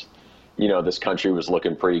 And, this country was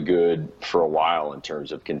looking pretty good for a while in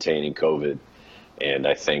terms of containing COVID. And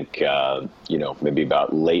I think, maybe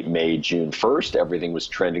about late May, June 1st, everything was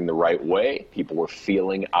trending the right way. People were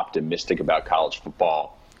feeling optimistic about college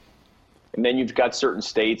football. And then you've got certain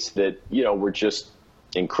states that, were just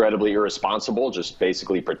incredibly irresponsible, just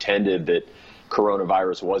basically pretended that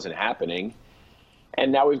coronavirus wasn't happening.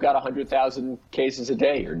 And now we've got 100,000 cases a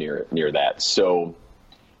day or near that. So,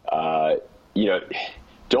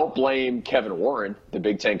 don't blame Kevin Warren, the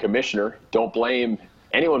Big Ten commissioner. Don't blame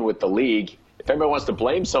anyone with the league. If anybody wants to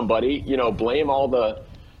blame somebody, blame all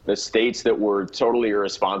the states that were totally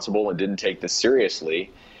irresponsible and didn't take this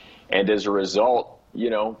seriously. And as a result,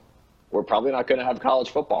 we're probably not going to have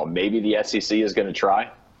college football. Maybe the SEC is going to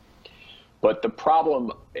try. But the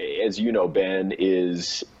problem, as you know, Ben,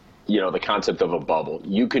 is, the concept of a bubble.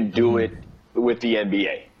 You can do it with the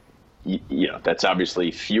NBA. That's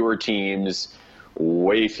obviously fewer teams,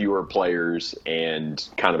 way fewer players, and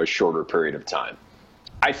kind of a shorter period of time.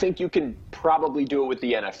 I think you can probably do it with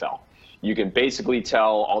the NFL. You can basically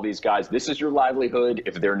tell all these guys, this is your livelihood.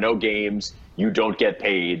 If there are no games, you don't get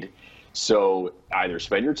paid. So either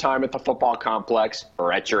spend your time at the football complex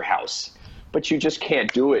or at your house. But you just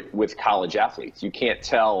can't do it with college athletes. You can't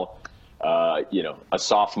tell, a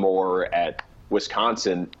sophomore at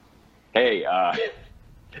Wisconsin, hey,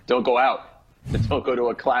 don't go out. Don't go to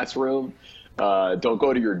a classroom. Don't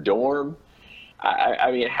go to your dorm. I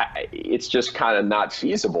mean, it's just kind of not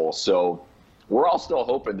feasible. So we're all still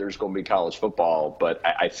hoping there's going to be college football, but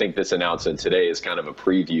I think this announcement today is kind of a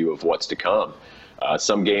preview of what's to come.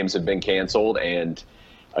 Some games have been canceled, and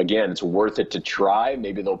again, it's worth it to try.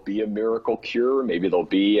 Maybe there'll be a miracle cure. Maybe there'll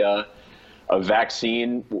be a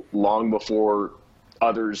vaccine long before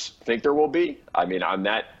others think there will be. I mean, on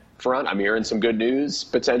that front, I'm hearing some good news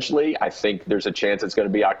potentially. I think there's a chance it's going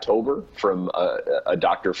to be October from a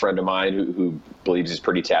doctor friend of mine who believes he's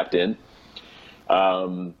pretty tapped in.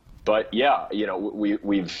 But yeah,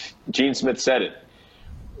 we've Gene Smith said it.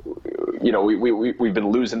 We've been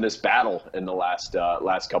losing this battle in the last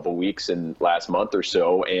couple of weeks and last month or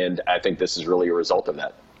so, and I think this is really a result of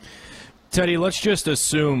that. Teddy, let's just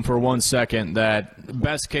assume for 1 second that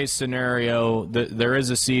best case scenario, there is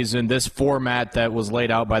a season. This format that was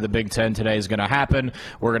laid out by the Big Ten today is going to happen.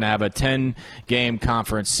 We're going to have a 10-game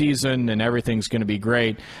conference season, and everything's going to be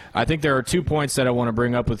great. I think there are 2 points that I want to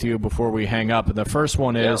bring up with you before we hang up. The first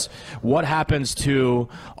one is what happens to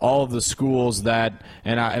all of the schools that,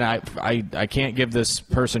 and I can't give this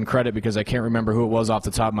person credit because I can't remember who it was off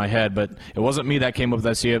the top of my head, but it wasn't me that came up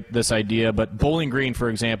with this idea. But Bowling Green, for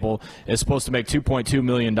example, is supposed to make $2.2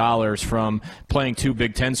 million from playing two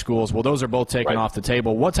Big Ten schools. Well, those are both taken off the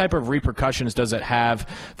table. What type of repercussions does it have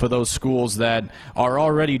for those schools that are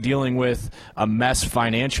already dealing with a mess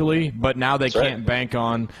financially, but now they can't bank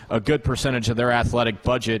on a good percentage of their athletic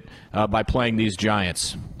budget by playing these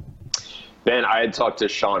giants? Ben, I had talked to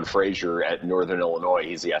Sean Frazier at Northern Illinois.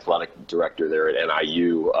 He's the athletic director there at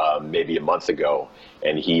NIU maybe a month ago,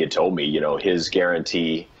 and he had told me, his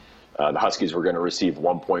guarantee, the Huskies were going to receive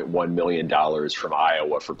 $1.1 million from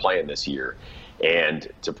Iowa for playing this year.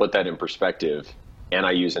 And to put that in perspective,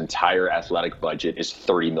 NIU's entire athletic budget is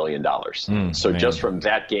 $30 million. So just from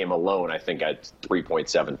that game alone, I think at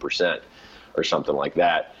 3.7% or something like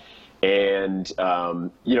that. And,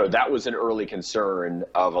 that was an early concern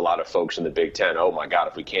of a lot of folks in the Big Ten. Oh, my God,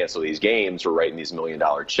 if we cancel these games, we're writing these $1 million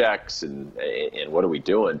checks, and what are we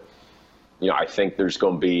doing? I think there's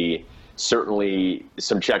going to be certainly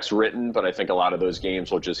some checks written, but I think a lot of those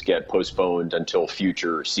games will just get postponed until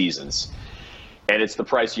future seasons. And it's the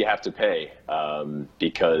price you have to pay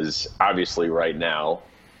because obviously right now,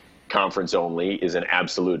 conference only is an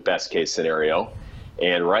absolute best case scenario.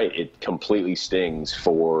 And it completely stings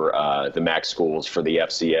for the MAC schools, for the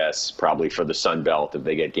FCS, probably for the Sun Belt if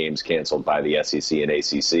they get games canceled by the SEC and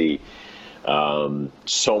ACC.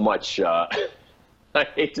 So much, I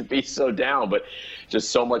hate to be so down, but just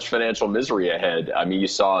so much financial misery ahead. I mean, you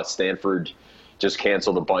saw Stanford just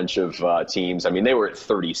canceled a bunch of teams. I mean, they were at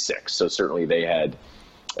 36, so certainly they had,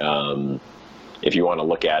 if you want to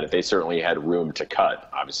look at it, they certainly had room to cut.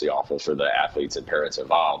 Obviously awful for the athletes and parents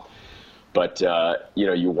involved. But,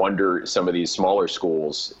 you wonder, some of these smaller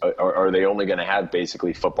schools, are they only going to have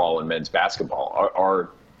basically football and men's basketball?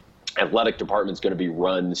 Are athletic departments going to be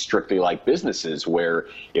run strictly like businesses where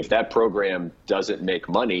if that program doesn't make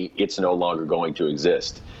money, it's no longer going to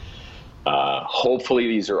exist? Hopefully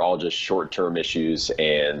these are all just short-term issues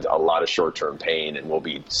and a lot of short-term pain, and we'll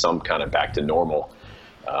be some kind of back to normal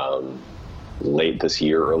late this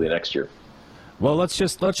year, early next year. Well, let's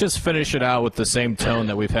just finish it out with the same tone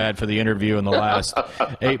that we've had for the interview in the last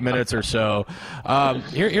 8 minutes or so.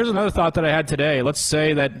 Here's another thought that I had today. Let's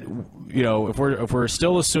say that if we're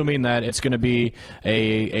still assuming that it's going to be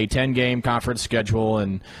a 10-game conference schedule,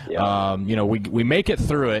 and we make it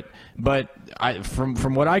through it, but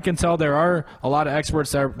from what I can tell, there are a lot of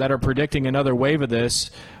experts that are predicting another wave of this.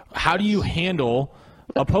 How do you handle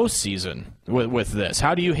a postseason with this?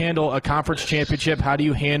 How do you handle a conference championship? How do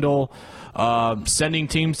you handle sending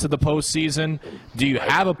teams to the postseason? Do you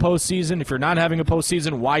have a postseason? If you're not having a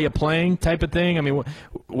postseason, why are you playing, type of thing? I mean,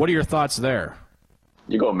 what are your thoughts there?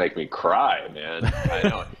 You're going to make me cry, man. I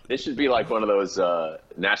know. This should be like one of those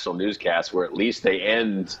national newscasts where at least they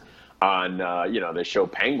end on, they show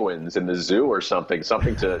penguins in the zoo or something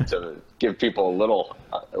to give people a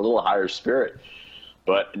little higher spirit.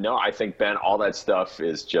 But no, I think, Ben, all that stuff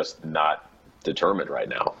is just not determined right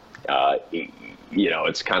now.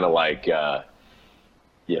 It's kind of like,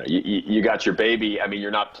 you got your baby. I mean, you're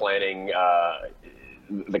not planning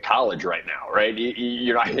the college right now, right?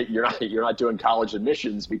 You're not doing college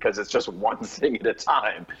admissions because it's just one thing at a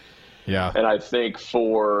time. Yeah. And I think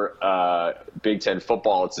for Big Ten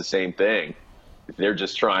football, it's the same thing. They're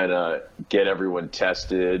just trying to get everyone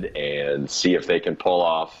tested and see if they can pull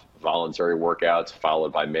off voluntary workouts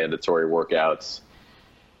followed by mandatory workouts.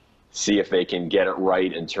 See if they can get it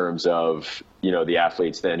right in terms of, the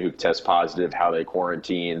athletes then who test positive, how they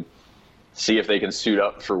quarantine. See if they can suit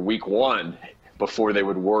up for week one before they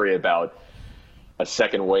would worry about a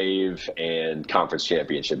second wave and conference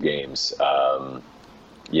championship games.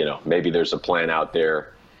 Maybe there's a plan out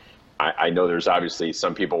there. I know there's obviously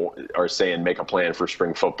some people are saying make a plan for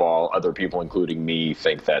spring football. Other people, including me,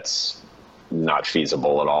 think that's not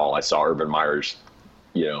feasible at all. I saw Urban Meyer's,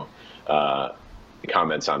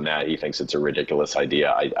 comments on that. He thinks it's a ridiculous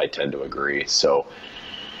idea. I tend to agree. So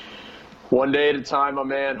one day at a time, my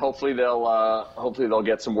man. Hopefully they'll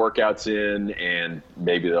get some workouts in, and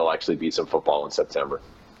maybe there'll actually be some football in September.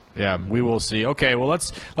 Yeah, we will see. Okay, well,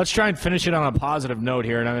 let's try and finish it on a positive note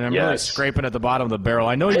here. And I'm really scraping at the bottom of the barrel.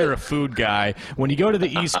 I know you're a food guy. When you go to the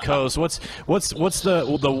East Coast, what's the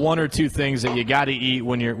one or two things that you got to eat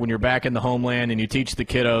when you're back in the homeland, and you teach the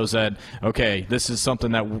kiddos that, okay, this is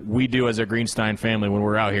something that we do as a Greenstein family when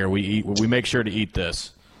we're out here. We make sure to eat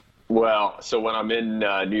this. Well, so when I'm in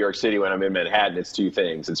New York City, when I'm in Manhattan, it's two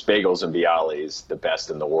things. It's bagels and Bialys, the best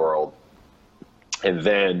in the world. And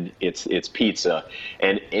then it's pizza.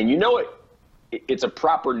 And you know what? It's a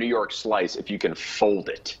proper New York slice if you can fold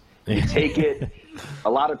it. You take it. A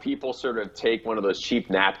lot of people sort of take one of those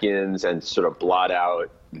cheap napkins and sort of blot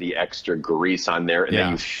out the extra grease on there, and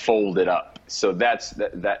then you fold it up. So that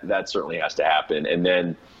certainly has to happen. And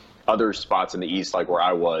then other spots in the East, like where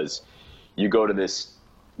I was, you go to this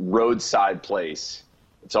roadside place.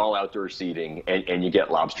 It's all outdoor seating, and you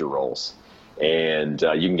get lobster rolls. And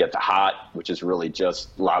you can get the hot, which is really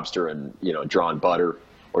just lobster and drawn butter,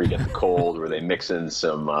 or you get the cold, where they mix in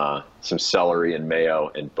some celery and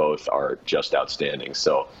mayo, and both are just outstanding.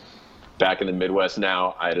 So, back in the Midwest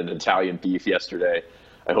now, I had an Italian beef yesterday.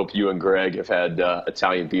 I hope you and Greg have had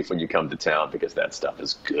Italian beef when you come to town, because that stuff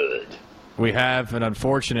is good. We have, and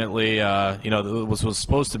unfortunately, it was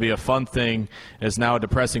supposed to be a fun thing. It's now a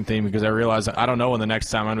depressing thing because I realize I don't know when the next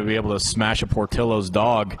time I'm going to be able to smash a Portillo's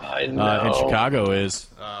dog in Chicago is.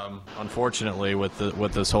 Unfortunately, with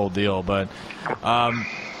this whole deal, but.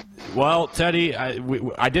 Well, Teddy,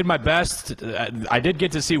 I did my best. I did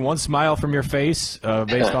get to see one smile from your face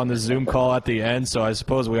based on the Zoom call at the end, so I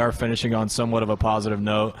suppose we are finishing on somewhat of a positive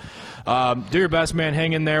note. Do your best, man.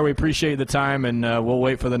 Hang in there. We appreciate the time, and we'll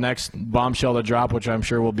wait for the next bombshell to drop, which I'm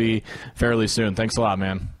sure will be fairly soon. Thanks a lot,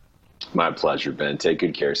 man. My pleasure, Ben. Take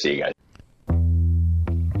good care. See you guys.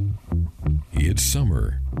 It's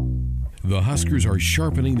summer. The Huskers are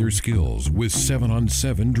sharpening their skills with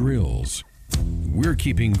 7-on-7 drills. We're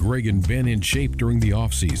keeping Greg and Ben in shape during the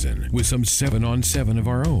off-season with some 7-on-7 of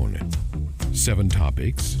our own. 7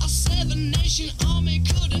 topics. A 7-nation army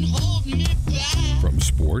couldn't hold me back. From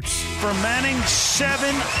sports. For Manning,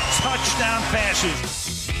 7 touchdown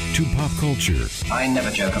passes. To pop culture. I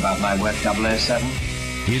never joke about my work, 007.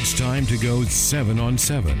 It's time to go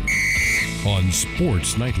 7-on-7 on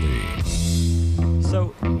Sports Nightly.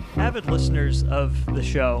 So, avid listeners of the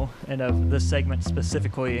show and of this segment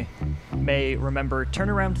specifically may remember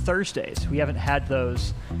Turnaround Thursdays. We haven't had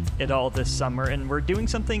those at all this summer, and we're doing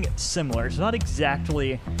something similar. It's not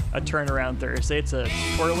exactly a Turnaround Thursday. It's a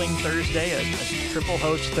Twirling Thursday, a Triple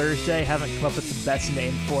Host Thursday. Haven't come up with the best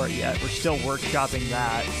name for it yet. We're still workshopping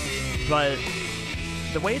that. But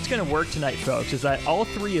the way it's going to work tonight, folks, is that all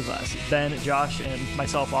three of us, Ben, Josh, and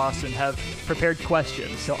myself, Austin, have prepared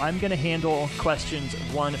questions. So I'm going to handle questions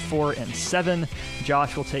 1, 4, and 7.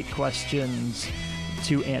 Josh will take questions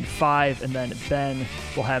 2 and 5, and then Ben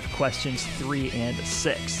will have questions 3 and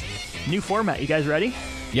 6. New format. You guys ready?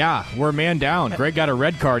 Yeah, we're man down. Greg got a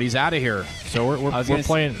red card. He's out of here. So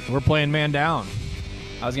we're playing man down.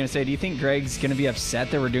 I was going to say, do you think Greg's going to be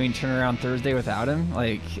upset that we're doing Turnaround Thursday without him?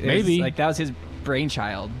 Maybe. That was his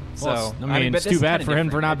brainchild. Well, it's too bad for him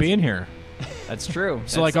for not being here. That's true.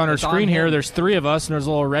 So on our screen here, there's 3 of us, and there's a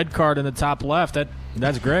little red card in the top left.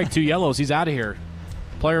 That's Greg. 2 yellows. He's out of here.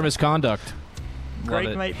 Player misconduct.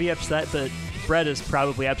 Greg might be upset, but Brett is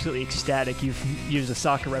probably absolutely ecstatic. You've used a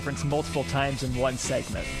soccer reference multiple times in one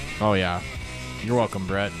segment. Oh, yeah. You're welcome,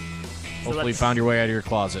 Brett. Hopefully you found your way out of your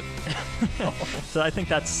closet. So I think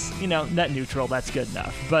that's, net neutral. That's good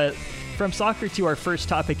enough. But from soccer to our first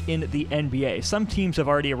topic in the NBA. Some teams have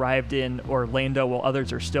already arrived in Orlando while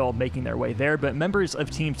others are still making their way there, but members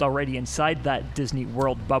of teams already inside that Disney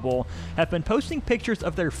World bubble have been posting pictures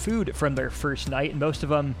of their food from their first night, and most of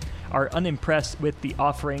them are unimpressed with the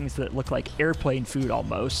offerings that look like airplane food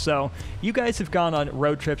almost. So you guys have gone on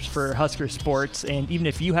road trips for Husker sports, and even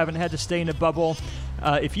if you haven't had to stay in a bubble,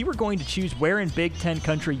 if you were going to choose where in Big Ten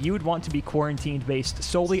country you would want to be quarantined based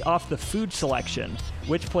solely off the food selection,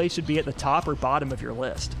 which place would be at the top or bottom of your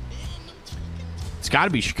list? It's got to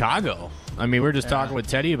be Chicago. I mean, we were just talking with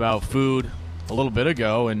Teddy about food a little bit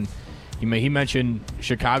ago, and he mentioned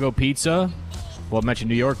Chicago pizza. Well, I mentioned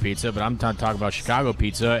New York pizza, but I'm talking about Chicago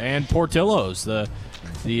pizza and Portillo's, the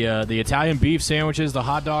Italian beef sandwiches, the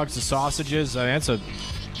hot dogs, the sausages. I mean, that's a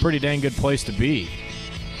pretty dang good place to be.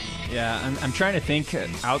 Yeah, I'm trying to think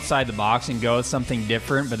outside the box and go with something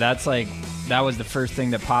different, but that was the first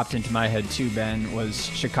thing that popped into my head too, Ben, was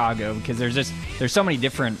Chicago, because there's so many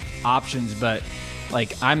different options, but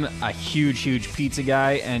I'm a huge pizza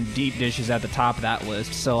guy, and deep dish is at the top of that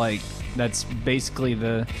list. So that's basically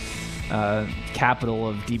the capital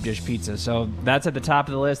of deep dish pizza. So that's at the top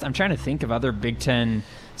of the list. I'm trying to think of other Big Ten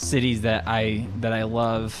cities that I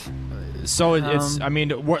love. So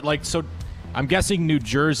I'm guessing New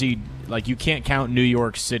Jersey, you can't count New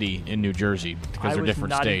York City in New Jersey because they're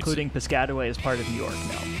different states. I was not including Piscataway as part of New York,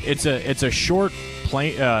 no. It's a short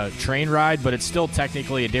train ride, but it's still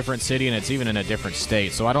technically a different city, and it's even in a different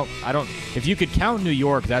state. So I don't. If you could count New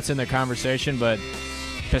York, that's in the conversation, but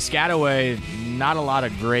Piscataway, not a lot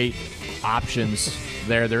of great options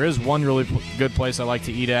there. There is one really good place I like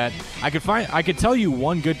to eat at. I could tell you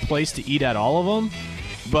one good place to eat at all of them.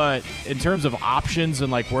 But in terms of options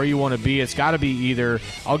and where you want to be, it's got to be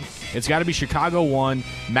it's got to be Chicago 1,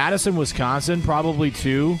 Madison, Wisconsin probably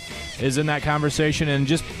 2 is in that conversation, and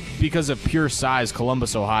just because of pure size,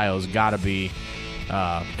 Columbus, Ohio has got to be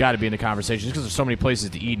in the conversation just because there's so many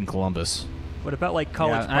places to eat in Columbus. What about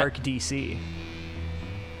College Park, DC?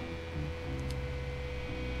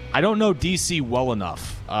 I don't know DC well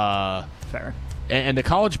enough. Fair. And the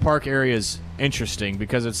College Park area is interesting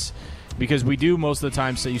because we do most of the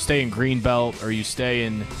time, so you stay in Greenbelt, or you stay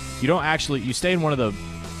in one of the,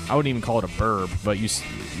 I wouldn't even call it a burb, but you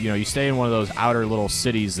stay in one of those outer little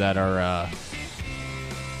cities that are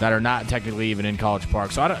that are not technically even in College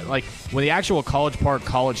Park. So I don't like when the actual College Park,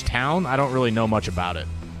 college town. I don't really know much about it.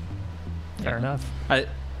 Fair enough.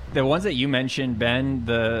 The ones that you mentioned, Ben,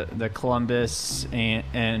 the Columbus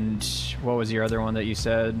and what was your other one that you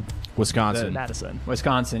said? Wisconsin.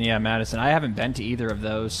 Wisconsin, yeah, Madison. I haven't been to either of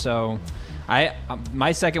those, so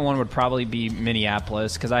my second one would probably be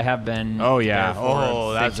Minneapolis because I have been. Oh yeah.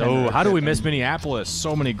 Oh, how do we miss Minneapolis?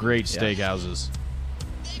 So many great steakhouses.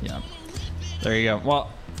 Yeah. There you go. Well,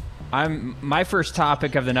 my first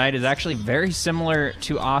topic of the night is actually very similar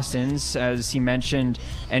to Austin's, as he mentioned.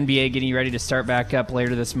 NBA getting ready to start back up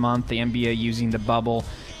later this month. The NBA using the bubble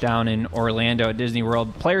down in Orlando at Disney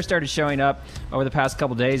World. Players started showing up over the past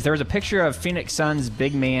couple days. There was a picture of Phoenix Suns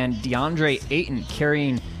big man DeAndre Ayton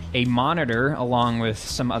carrying a monitor along with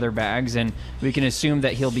some other bags, and we can assume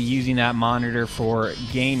that he'll be using that monitor for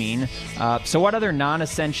gaming. So what other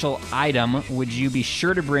non-essential item would you be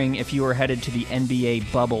sure to bring if you were headed to the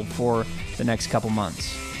NBA bubble for the next couple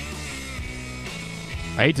months?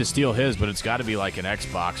 I hate to steal his, but it's got to be like an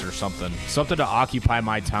Xbox or something to occupy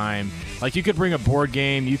my time. Like, you could bring a board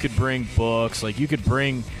game, you could bring books, like you could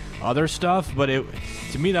bring other stuff, but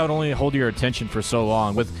to me that would only hold your attention for so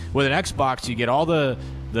long. With an Xbox, you get all the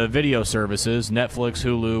video services, Netflix,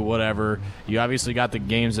 Hulu, whatever. You obviously got the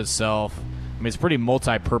games itself. I mean, it's a pretty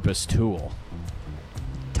multi-purpose tool.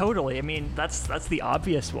 Totally. I mean, that's the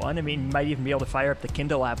obvious one. I mean, you might even be able to fire up the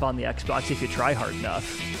Kindle app on the Xbox if you try hard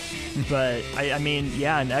enough. But, I mean,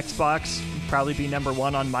 yeah, an Xbox would probably be number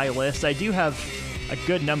one on my list. I do have a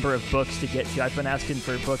good number of books to get to. I've been asking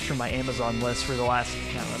for books from my Amazon list for the last,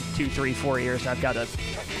 2, 3, 4 years. I've got a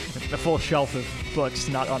full shelf of books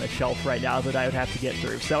not on a shelf right now that I would have to get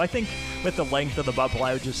through. So I think with the length of the bubble,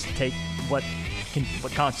 I would just take what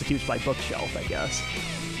constitutes my bookshelf, I guess.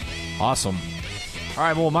 Awesome. All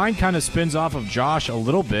right, well, mine kind of spins off of Josh a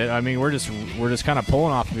little bit. I mean, we're just kind of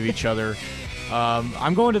pulling off of each other.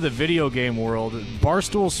 I'm going to the video game world.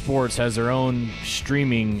 Barstool Sports has their own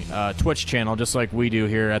streaming Twitch channel, just like we do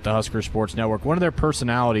here at the Husker Sports Network. One of their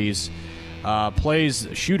personalities plays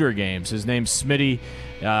shooter games. His name's Smitty.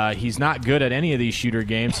 He's not good at any of these shooter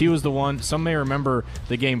games. He was the one, some may remember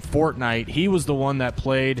the game Fortnite. He was the one that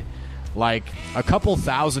played like a couple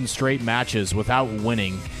thousand straight matches without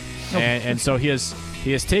winning. And so he has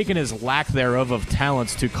taken his lack thereof of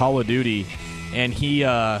talents to Call of Duty, and he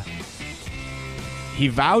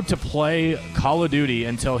vowed to play Call of Duty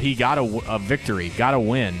until he got a victory, got a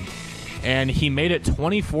win. And he made it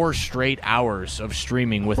 24 straight hours of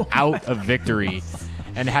streaming without a victory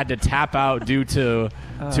and had to tap out due to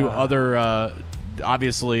other,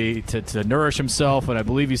 obviously, to nourish himself. And I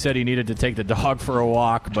believe he said he needed to take the dog for a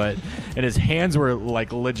walk, and his hands were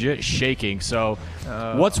like legit shaking. So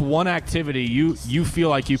what's one activity you feel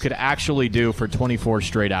like you could actually do for 24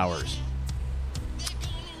 straight hours?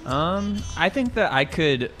 I think that I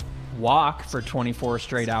could walk for 24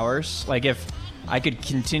 straight hours. Like, if I could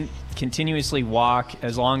continuously walk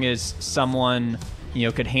as long as someone,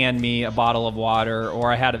 could hand me a bottle of water,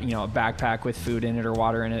 or I had a backpack with food in it or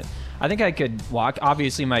water in it. I think I could walk.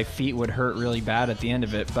 Obviously, my feet would hurt really bad at the end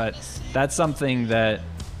of it, but that's something that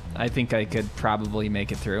I think I could probably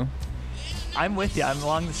make it through. I'm with you. I'm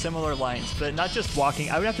along the similar lines, but not just walking.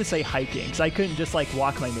 I would have to say hiking, because I couldn't just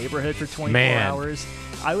walk my neighborhood for 24 hours.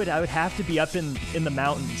 I would have to be up in the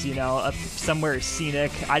mountains, up somewhere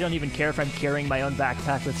scenic. I don't even care if I'm carrying my own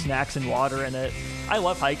backpack with snacks and water in it. I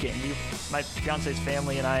love hiking. My fiance's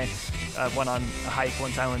family and I went on a hike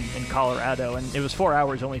one time in Colorado, and it was 4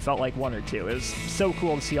 hours, only felt like 1 or 2. It was so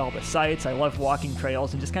cool to see all the sights. I love walking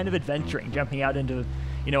trails and just kind of adventuring, jumping out into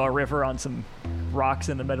a river on some rocks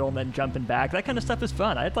in the middle and then jumping back. That kind of stuff is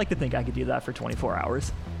fun. I'd like to think I could do that for 24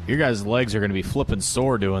 hours. Your guys' legs are going to be flipping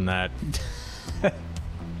sore doing that.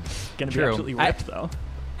 Going to be absolutely ripped, though.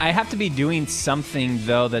 I have to be doing something,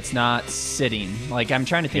 though, that's not sitting. Like, I'm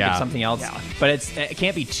trying to think of something else. Yeah. But it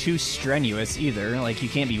can't be too strenuous either. Like, you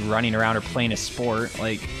can't be running around or playing a sport.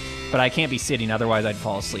 But I can't be sitting, otherwise I'd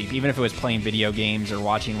fall asleep. Even if it was playing video games or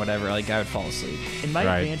watching whatever, I would fall asleep. In my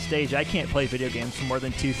advanced age, I can't play video games for more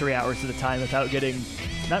than 2-3 hours at a time without getting,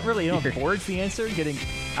 not really, bored's the answer,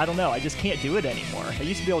 I don't know, I just can't do it anymore. I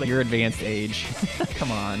used to be able to... Your advanced age.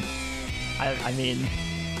 Come on. I mean,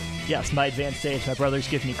 yes, my advanced age, my brothers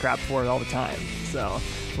give me crap for it all the time. So,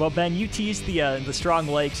 well, Ben, you teased the strong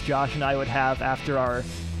legs Josh and I would have after our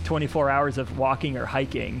 24 hours of walking or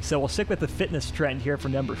hiking. So we'll stick with the fitness trend here for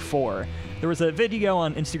number 4. There was a video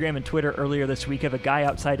on Instagram and Twitter earlier this week of a guy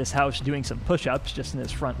outside his house doing some push-ups just in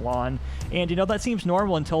his front lawn. And, that seems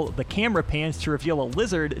normal until the camera pans to reveal a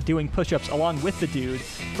lizard doing push-ups along with the dude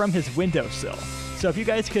from his windowsill. So if you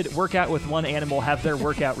guys could work out with one animal, have their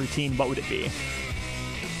workout routine, what would it be?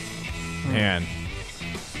 Man.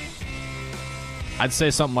 I'd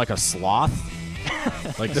say something like a sloth.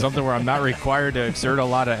 Like something where I'm not required to exert a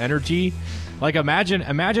lot of energy. Like imagine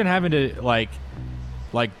having to like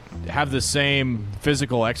have the same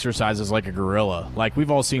physical exercises like a gorilla. Like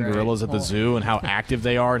we've all seen gorillas at the zoo and how active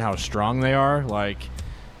they are and how strong they are. Like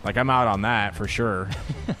I'm out on that for sure.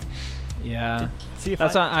 Yeah.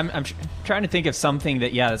 I'm trying to think of something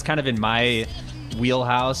that's kind of in my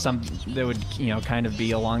wheelhouse. Some that would kind of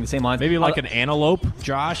be along the same lines. Maybe like an antelope,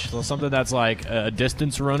 Josh. So something that's like a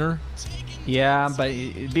distance runner. Yeah, but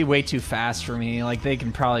it'd be way too fast for me. Like they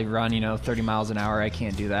can probably run 30 miles an hour. I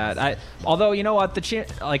can't do that. Although you know what,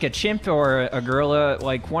 like a chimp or a gorilla,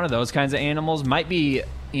 like one of those kinds of animals might be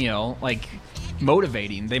like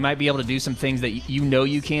motivating. They might be able to do some things that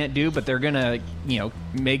you can't do, but they're gonna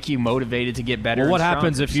make you motivated to get better. Well, what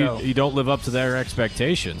happens if you don't live up to their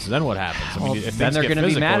expectations? Then what happens? I mean, if then they're going to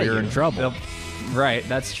be mad at you. You're in trouble. Right,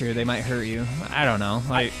 that's true. They might hurt you. I don't know.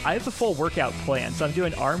 I have a full workout plan. So I'm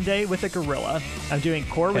doing arm day with a gorilla. I'm doing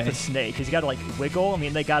core with a snake because you got to wiggle. I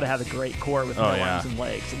mean, they got to have a great core with no arms and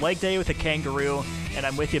legs. Leg day with a kangaroo, and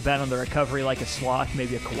I'm with you, Ben, on the recovery like a sloth,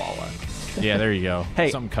 maybe a koala. Yeah, there you go. Hey,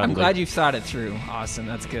 something cuddly. I'm glad you thought it through. Awesome,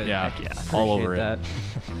 that's good. Yeah, yeah. All over that.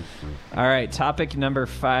 All right, topic number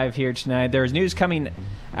 5 here tonight. There's news coming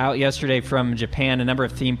out yesterday from Japan. A number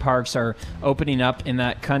of theme parks are opening up in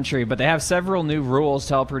that country, but they have several new rules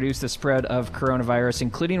to help reduce the spread of coronavirus,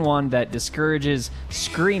 including one that discourages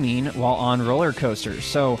screaming while on roller coasters.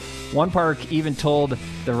 So one park even told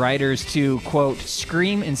the riders to, quote,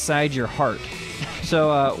 scream inside your heart.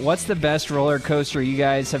 So what's the best roller coaster you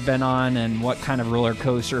guys have been on, and what kind of roller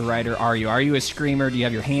coaster rider are you? Are you a screamer? Do you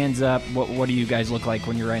have your hands up? What do you guys look like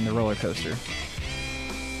when you're riding the roller coaster?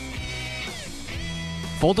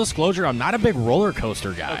 Full disclosure, I'm not a big roller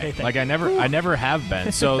coaster guy. Okay, like I never have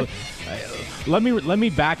been. So let me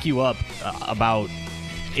back you up about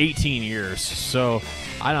 18 years. So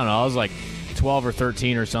I don't know, I was like 12 or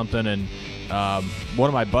 13 or something, and one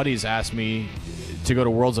of my buddies asked me to go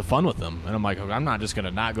to Worlds of Fun with them, and I'm like, I'm not just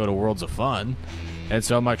gonna not go to Worlds of Fun. And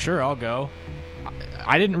so I'm like, sure, I'll go.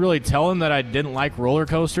 I didn't really tell him that I didn't like roller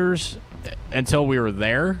coasters until we were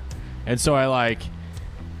there, and so I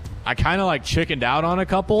kind of chickened out on a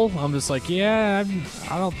couple. I'm just like, yeah,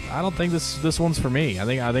 I don't think this one's for me. I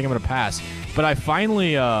think I'm gonna pass. But I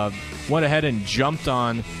finally went ahead and jumped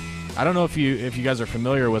on. I don't know if you guys are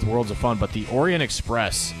familiar with Worlds of Fun, but the Orient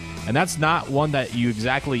Express, and that's not one that you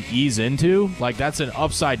exactly ease into. Like that's an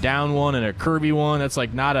upside down one and a curvy one. That's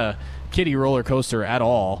not a kiddie roller coaster at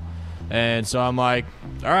all. And so I'm like,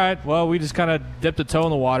 all right, well, we just kind of dipped a toe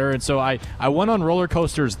in the water. And so I went on roller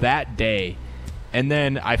coasters that day. And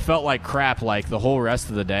then I felt like crap the whole rest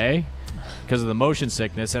of the day because of the motion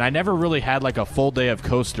sickness. And I never really had a full day of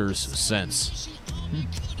coasters since.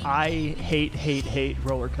 I hate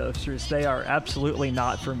roller coasters. They are absolutely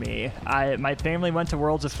not for me. My family went to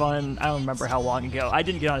Worlds of Fun, I don't remember how long ago. I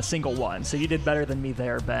didn't get on a single one, so you did better than me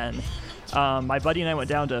there, Ben. My buddy and I went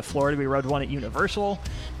down to Florida. We rode one at Universal.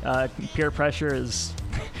 Peer pressure is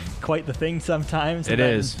quite the thing sometimes. It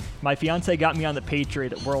is. My fiance got me on the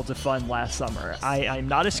Patriot at Worlds of Fun last summer. I'm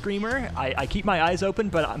not a screamer. I keep my eyes open,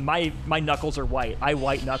 but my knuckles are white. I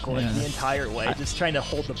white knuckle it the entire way, just trying to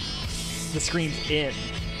hold the screams in.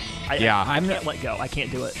 I can't let go. I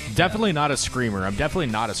can't do it. Definitely not a screamer. I'm definitely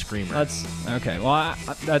not a screamer. That's okay. Well,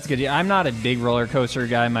 that's good. I'm not a big roller coaster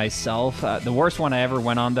guy myself. The worst one I ever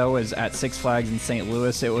went on, though, was at Six Flags in St.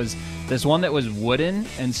 Louis. It was this one that was wooden,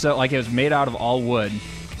 and so it was made out of all wood.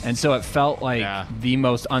 And so it felt like the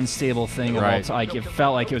most unstable thing of all time. It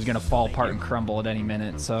felt like it was going to fall apart and crumble at any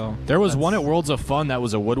minute. So there was one at Worlds of Fun that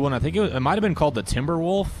was a wood one. I think it might have been called the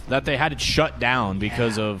Timberwolf, that they had it shut down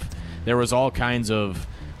because of there was all kinds of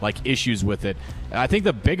issues with it. I think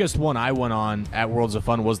the biggest one I went on at Worlds of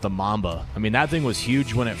Fun was the Mamba. I mean, that thing was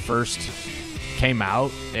huge when it first came out,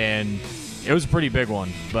 and it was a pretty big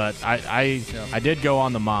one. But I did go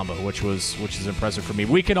on the Mamba, which is impressive for me.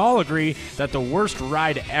 We can all agree that the worst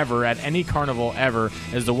ride ever at any carnival ever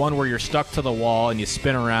is the one where you're stuck to the wall and you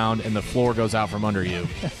spin around and the floor goes out from under you.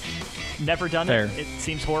 Never done fair. It. It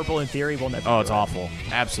seems horrible in theory. We'll never. Oh, it's awful.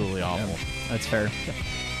 Absolutely awful. Yeah, that's fair.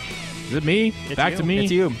 Is it me? Back to me?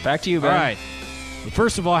 It's you. Back to you, Ben. All right.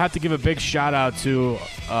 First of all, I have to give a big shout-out to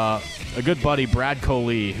a good buddy, Brad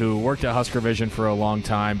Coley, who worked at Husker Vision for a long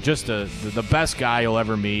time. Just the best guy you'll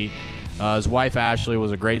ever meet. His wife, Ashley,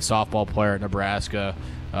 was a great softball player at Nebraska.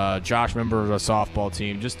 Josh, member of the softball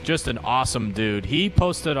team. Just an awesome dude. He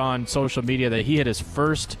posted on social media that he hit his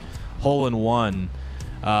first hole-in-one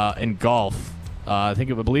in golf. I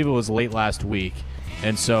believe it was late last week.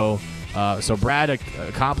 And so So Brad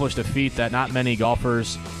accomplished a feat that not many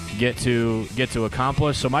golfers get to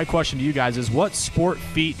accomplish. So my question to you guys is, what sport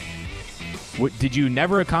feat did you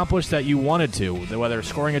never accomplish that you wanted to? Whether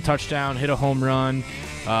scoring a touchdown, hit a home run,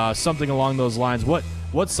 something along those lines.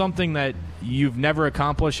 What's something that you've never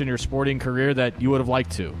accomplished in your sporting career that you would have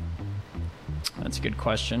liked to? That's a good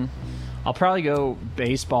question. I'll probably go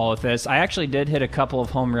baseball with this. I actually did hit a couple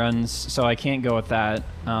of home runs, so I can't go with that.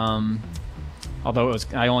 Although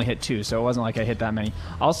I only hit 2, so it wasn't like I hit that many.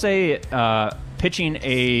 I'll say pitching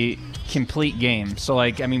a complete game. So,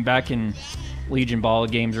 back in Legion Ball,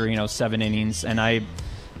 games were 7 innings, and I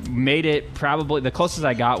made it probably the closest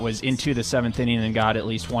I got was into the 7th inning and got at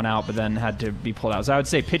least 1 out, but then had to be pulled out. So I would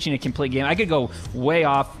say pitching a complete game. I could go way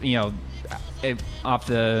off, off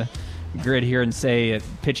the grid here and say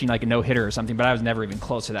pitching like a no-hitter or something, but I was never even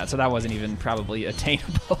close to that, so that wasn't even probably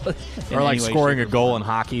attainable. Or like scoring a goal in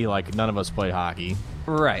hockey, like none of us play hockey.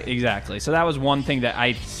 Right, exactly. So that was one thing that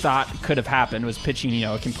I thought could have happened, was pitching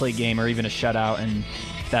a complete game or even a shutout, and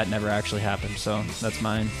that never actually happened, so that's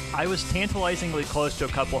mine. I was tantalizingly close to a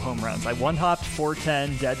couple home runs. I one-hopped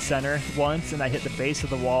 410 dead center once, and I hit the base of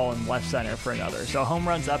the wall in left center for another. So home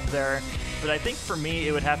runs up there. But I think for me,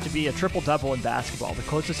 it would have to be a triple-double in basketball. The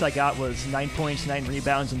closest I got was 9 points, 9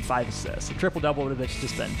 rebounds, and 5 assists. A triple-double would have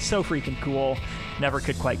just been so freaking cool. Never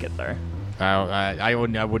could quite get there. I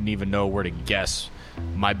wouldn't even know where to guess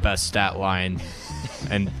my best stat line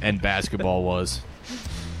and basketball was.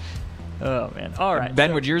 Oh, man. All right.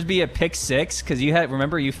 Ben, would yours be a pick 6? Because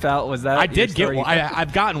you felt, was that? I did get one.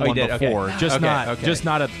 I've gotten one before, okay. just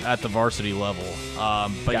not at the varsity level.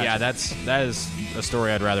 But gotcha. Yeah, that is a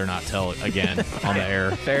story I'd rather not tell again on the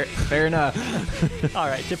air. Fair enough. All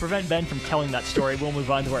right. To prevent Ben from telling that story, we'll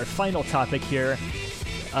move on to our final topic here.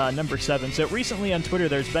 Number 7. So recently on Twitter,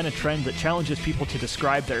 there's been a trend that challenges people to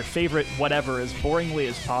describe their favorite whatever as boringly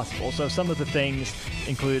as possible. So some of the things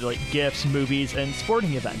include like GIFs, movies, and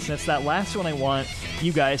sporting events. And it's that last one I want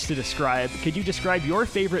you guys to describe. Could you describe your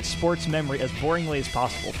favorite sports memory as boringly as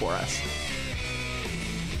possible for us?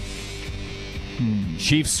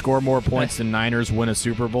 Chiefs score more points than Niners win a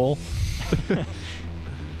Super Bowl.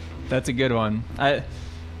 That's a good one.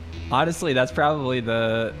 Honestly, that's probably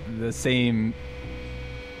the same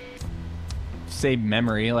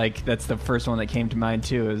memory. Like, that's the first one that came to mind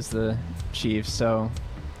too, is the Chiefs. So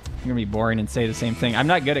I'm gonna be boring and say the same thing. I'm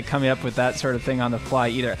not good at coming up with that sort of thing on the fly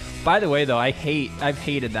either. By the way, though, I've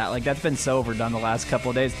hated that. Like, that's been so overdone the last couple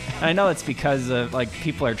of days. And I know it's because of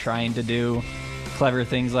people are trying to do clever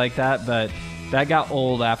things like that, but that got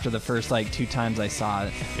old after the first 2 times I saw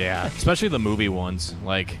it. Yeah, especially the movie ones.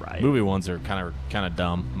 Movie ones are kind of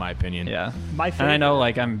dumb, in my opinion. Yeah, my favorite. And I know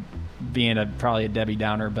I'm being probably a Debbie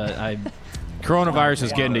Downer, but Coronavirus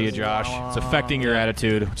is getting to you, Josh. It's affecting your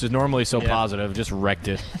attitude, which is normally so positive. Just wrecked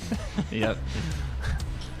it. Yep.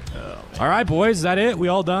 All right, boys. Is that it? We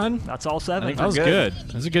all done? That's all 7. That was good.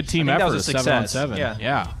 That was a good team effort. That was a success. 7-on-7.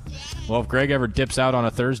 Yeah. Well, if Greg ever dips out on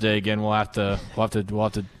a Thursday again, we'll have to.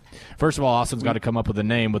 First of all, Austin's got to come up with a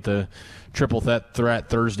name with the Triple Threat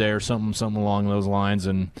Thursday or something along those lines,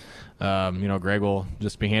 and Greg will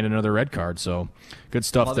just be handing another red card. So good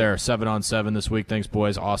stuff there. 7-on-7 this week. Thanks,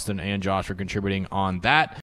 boys. Austin and Josh for contributing on that.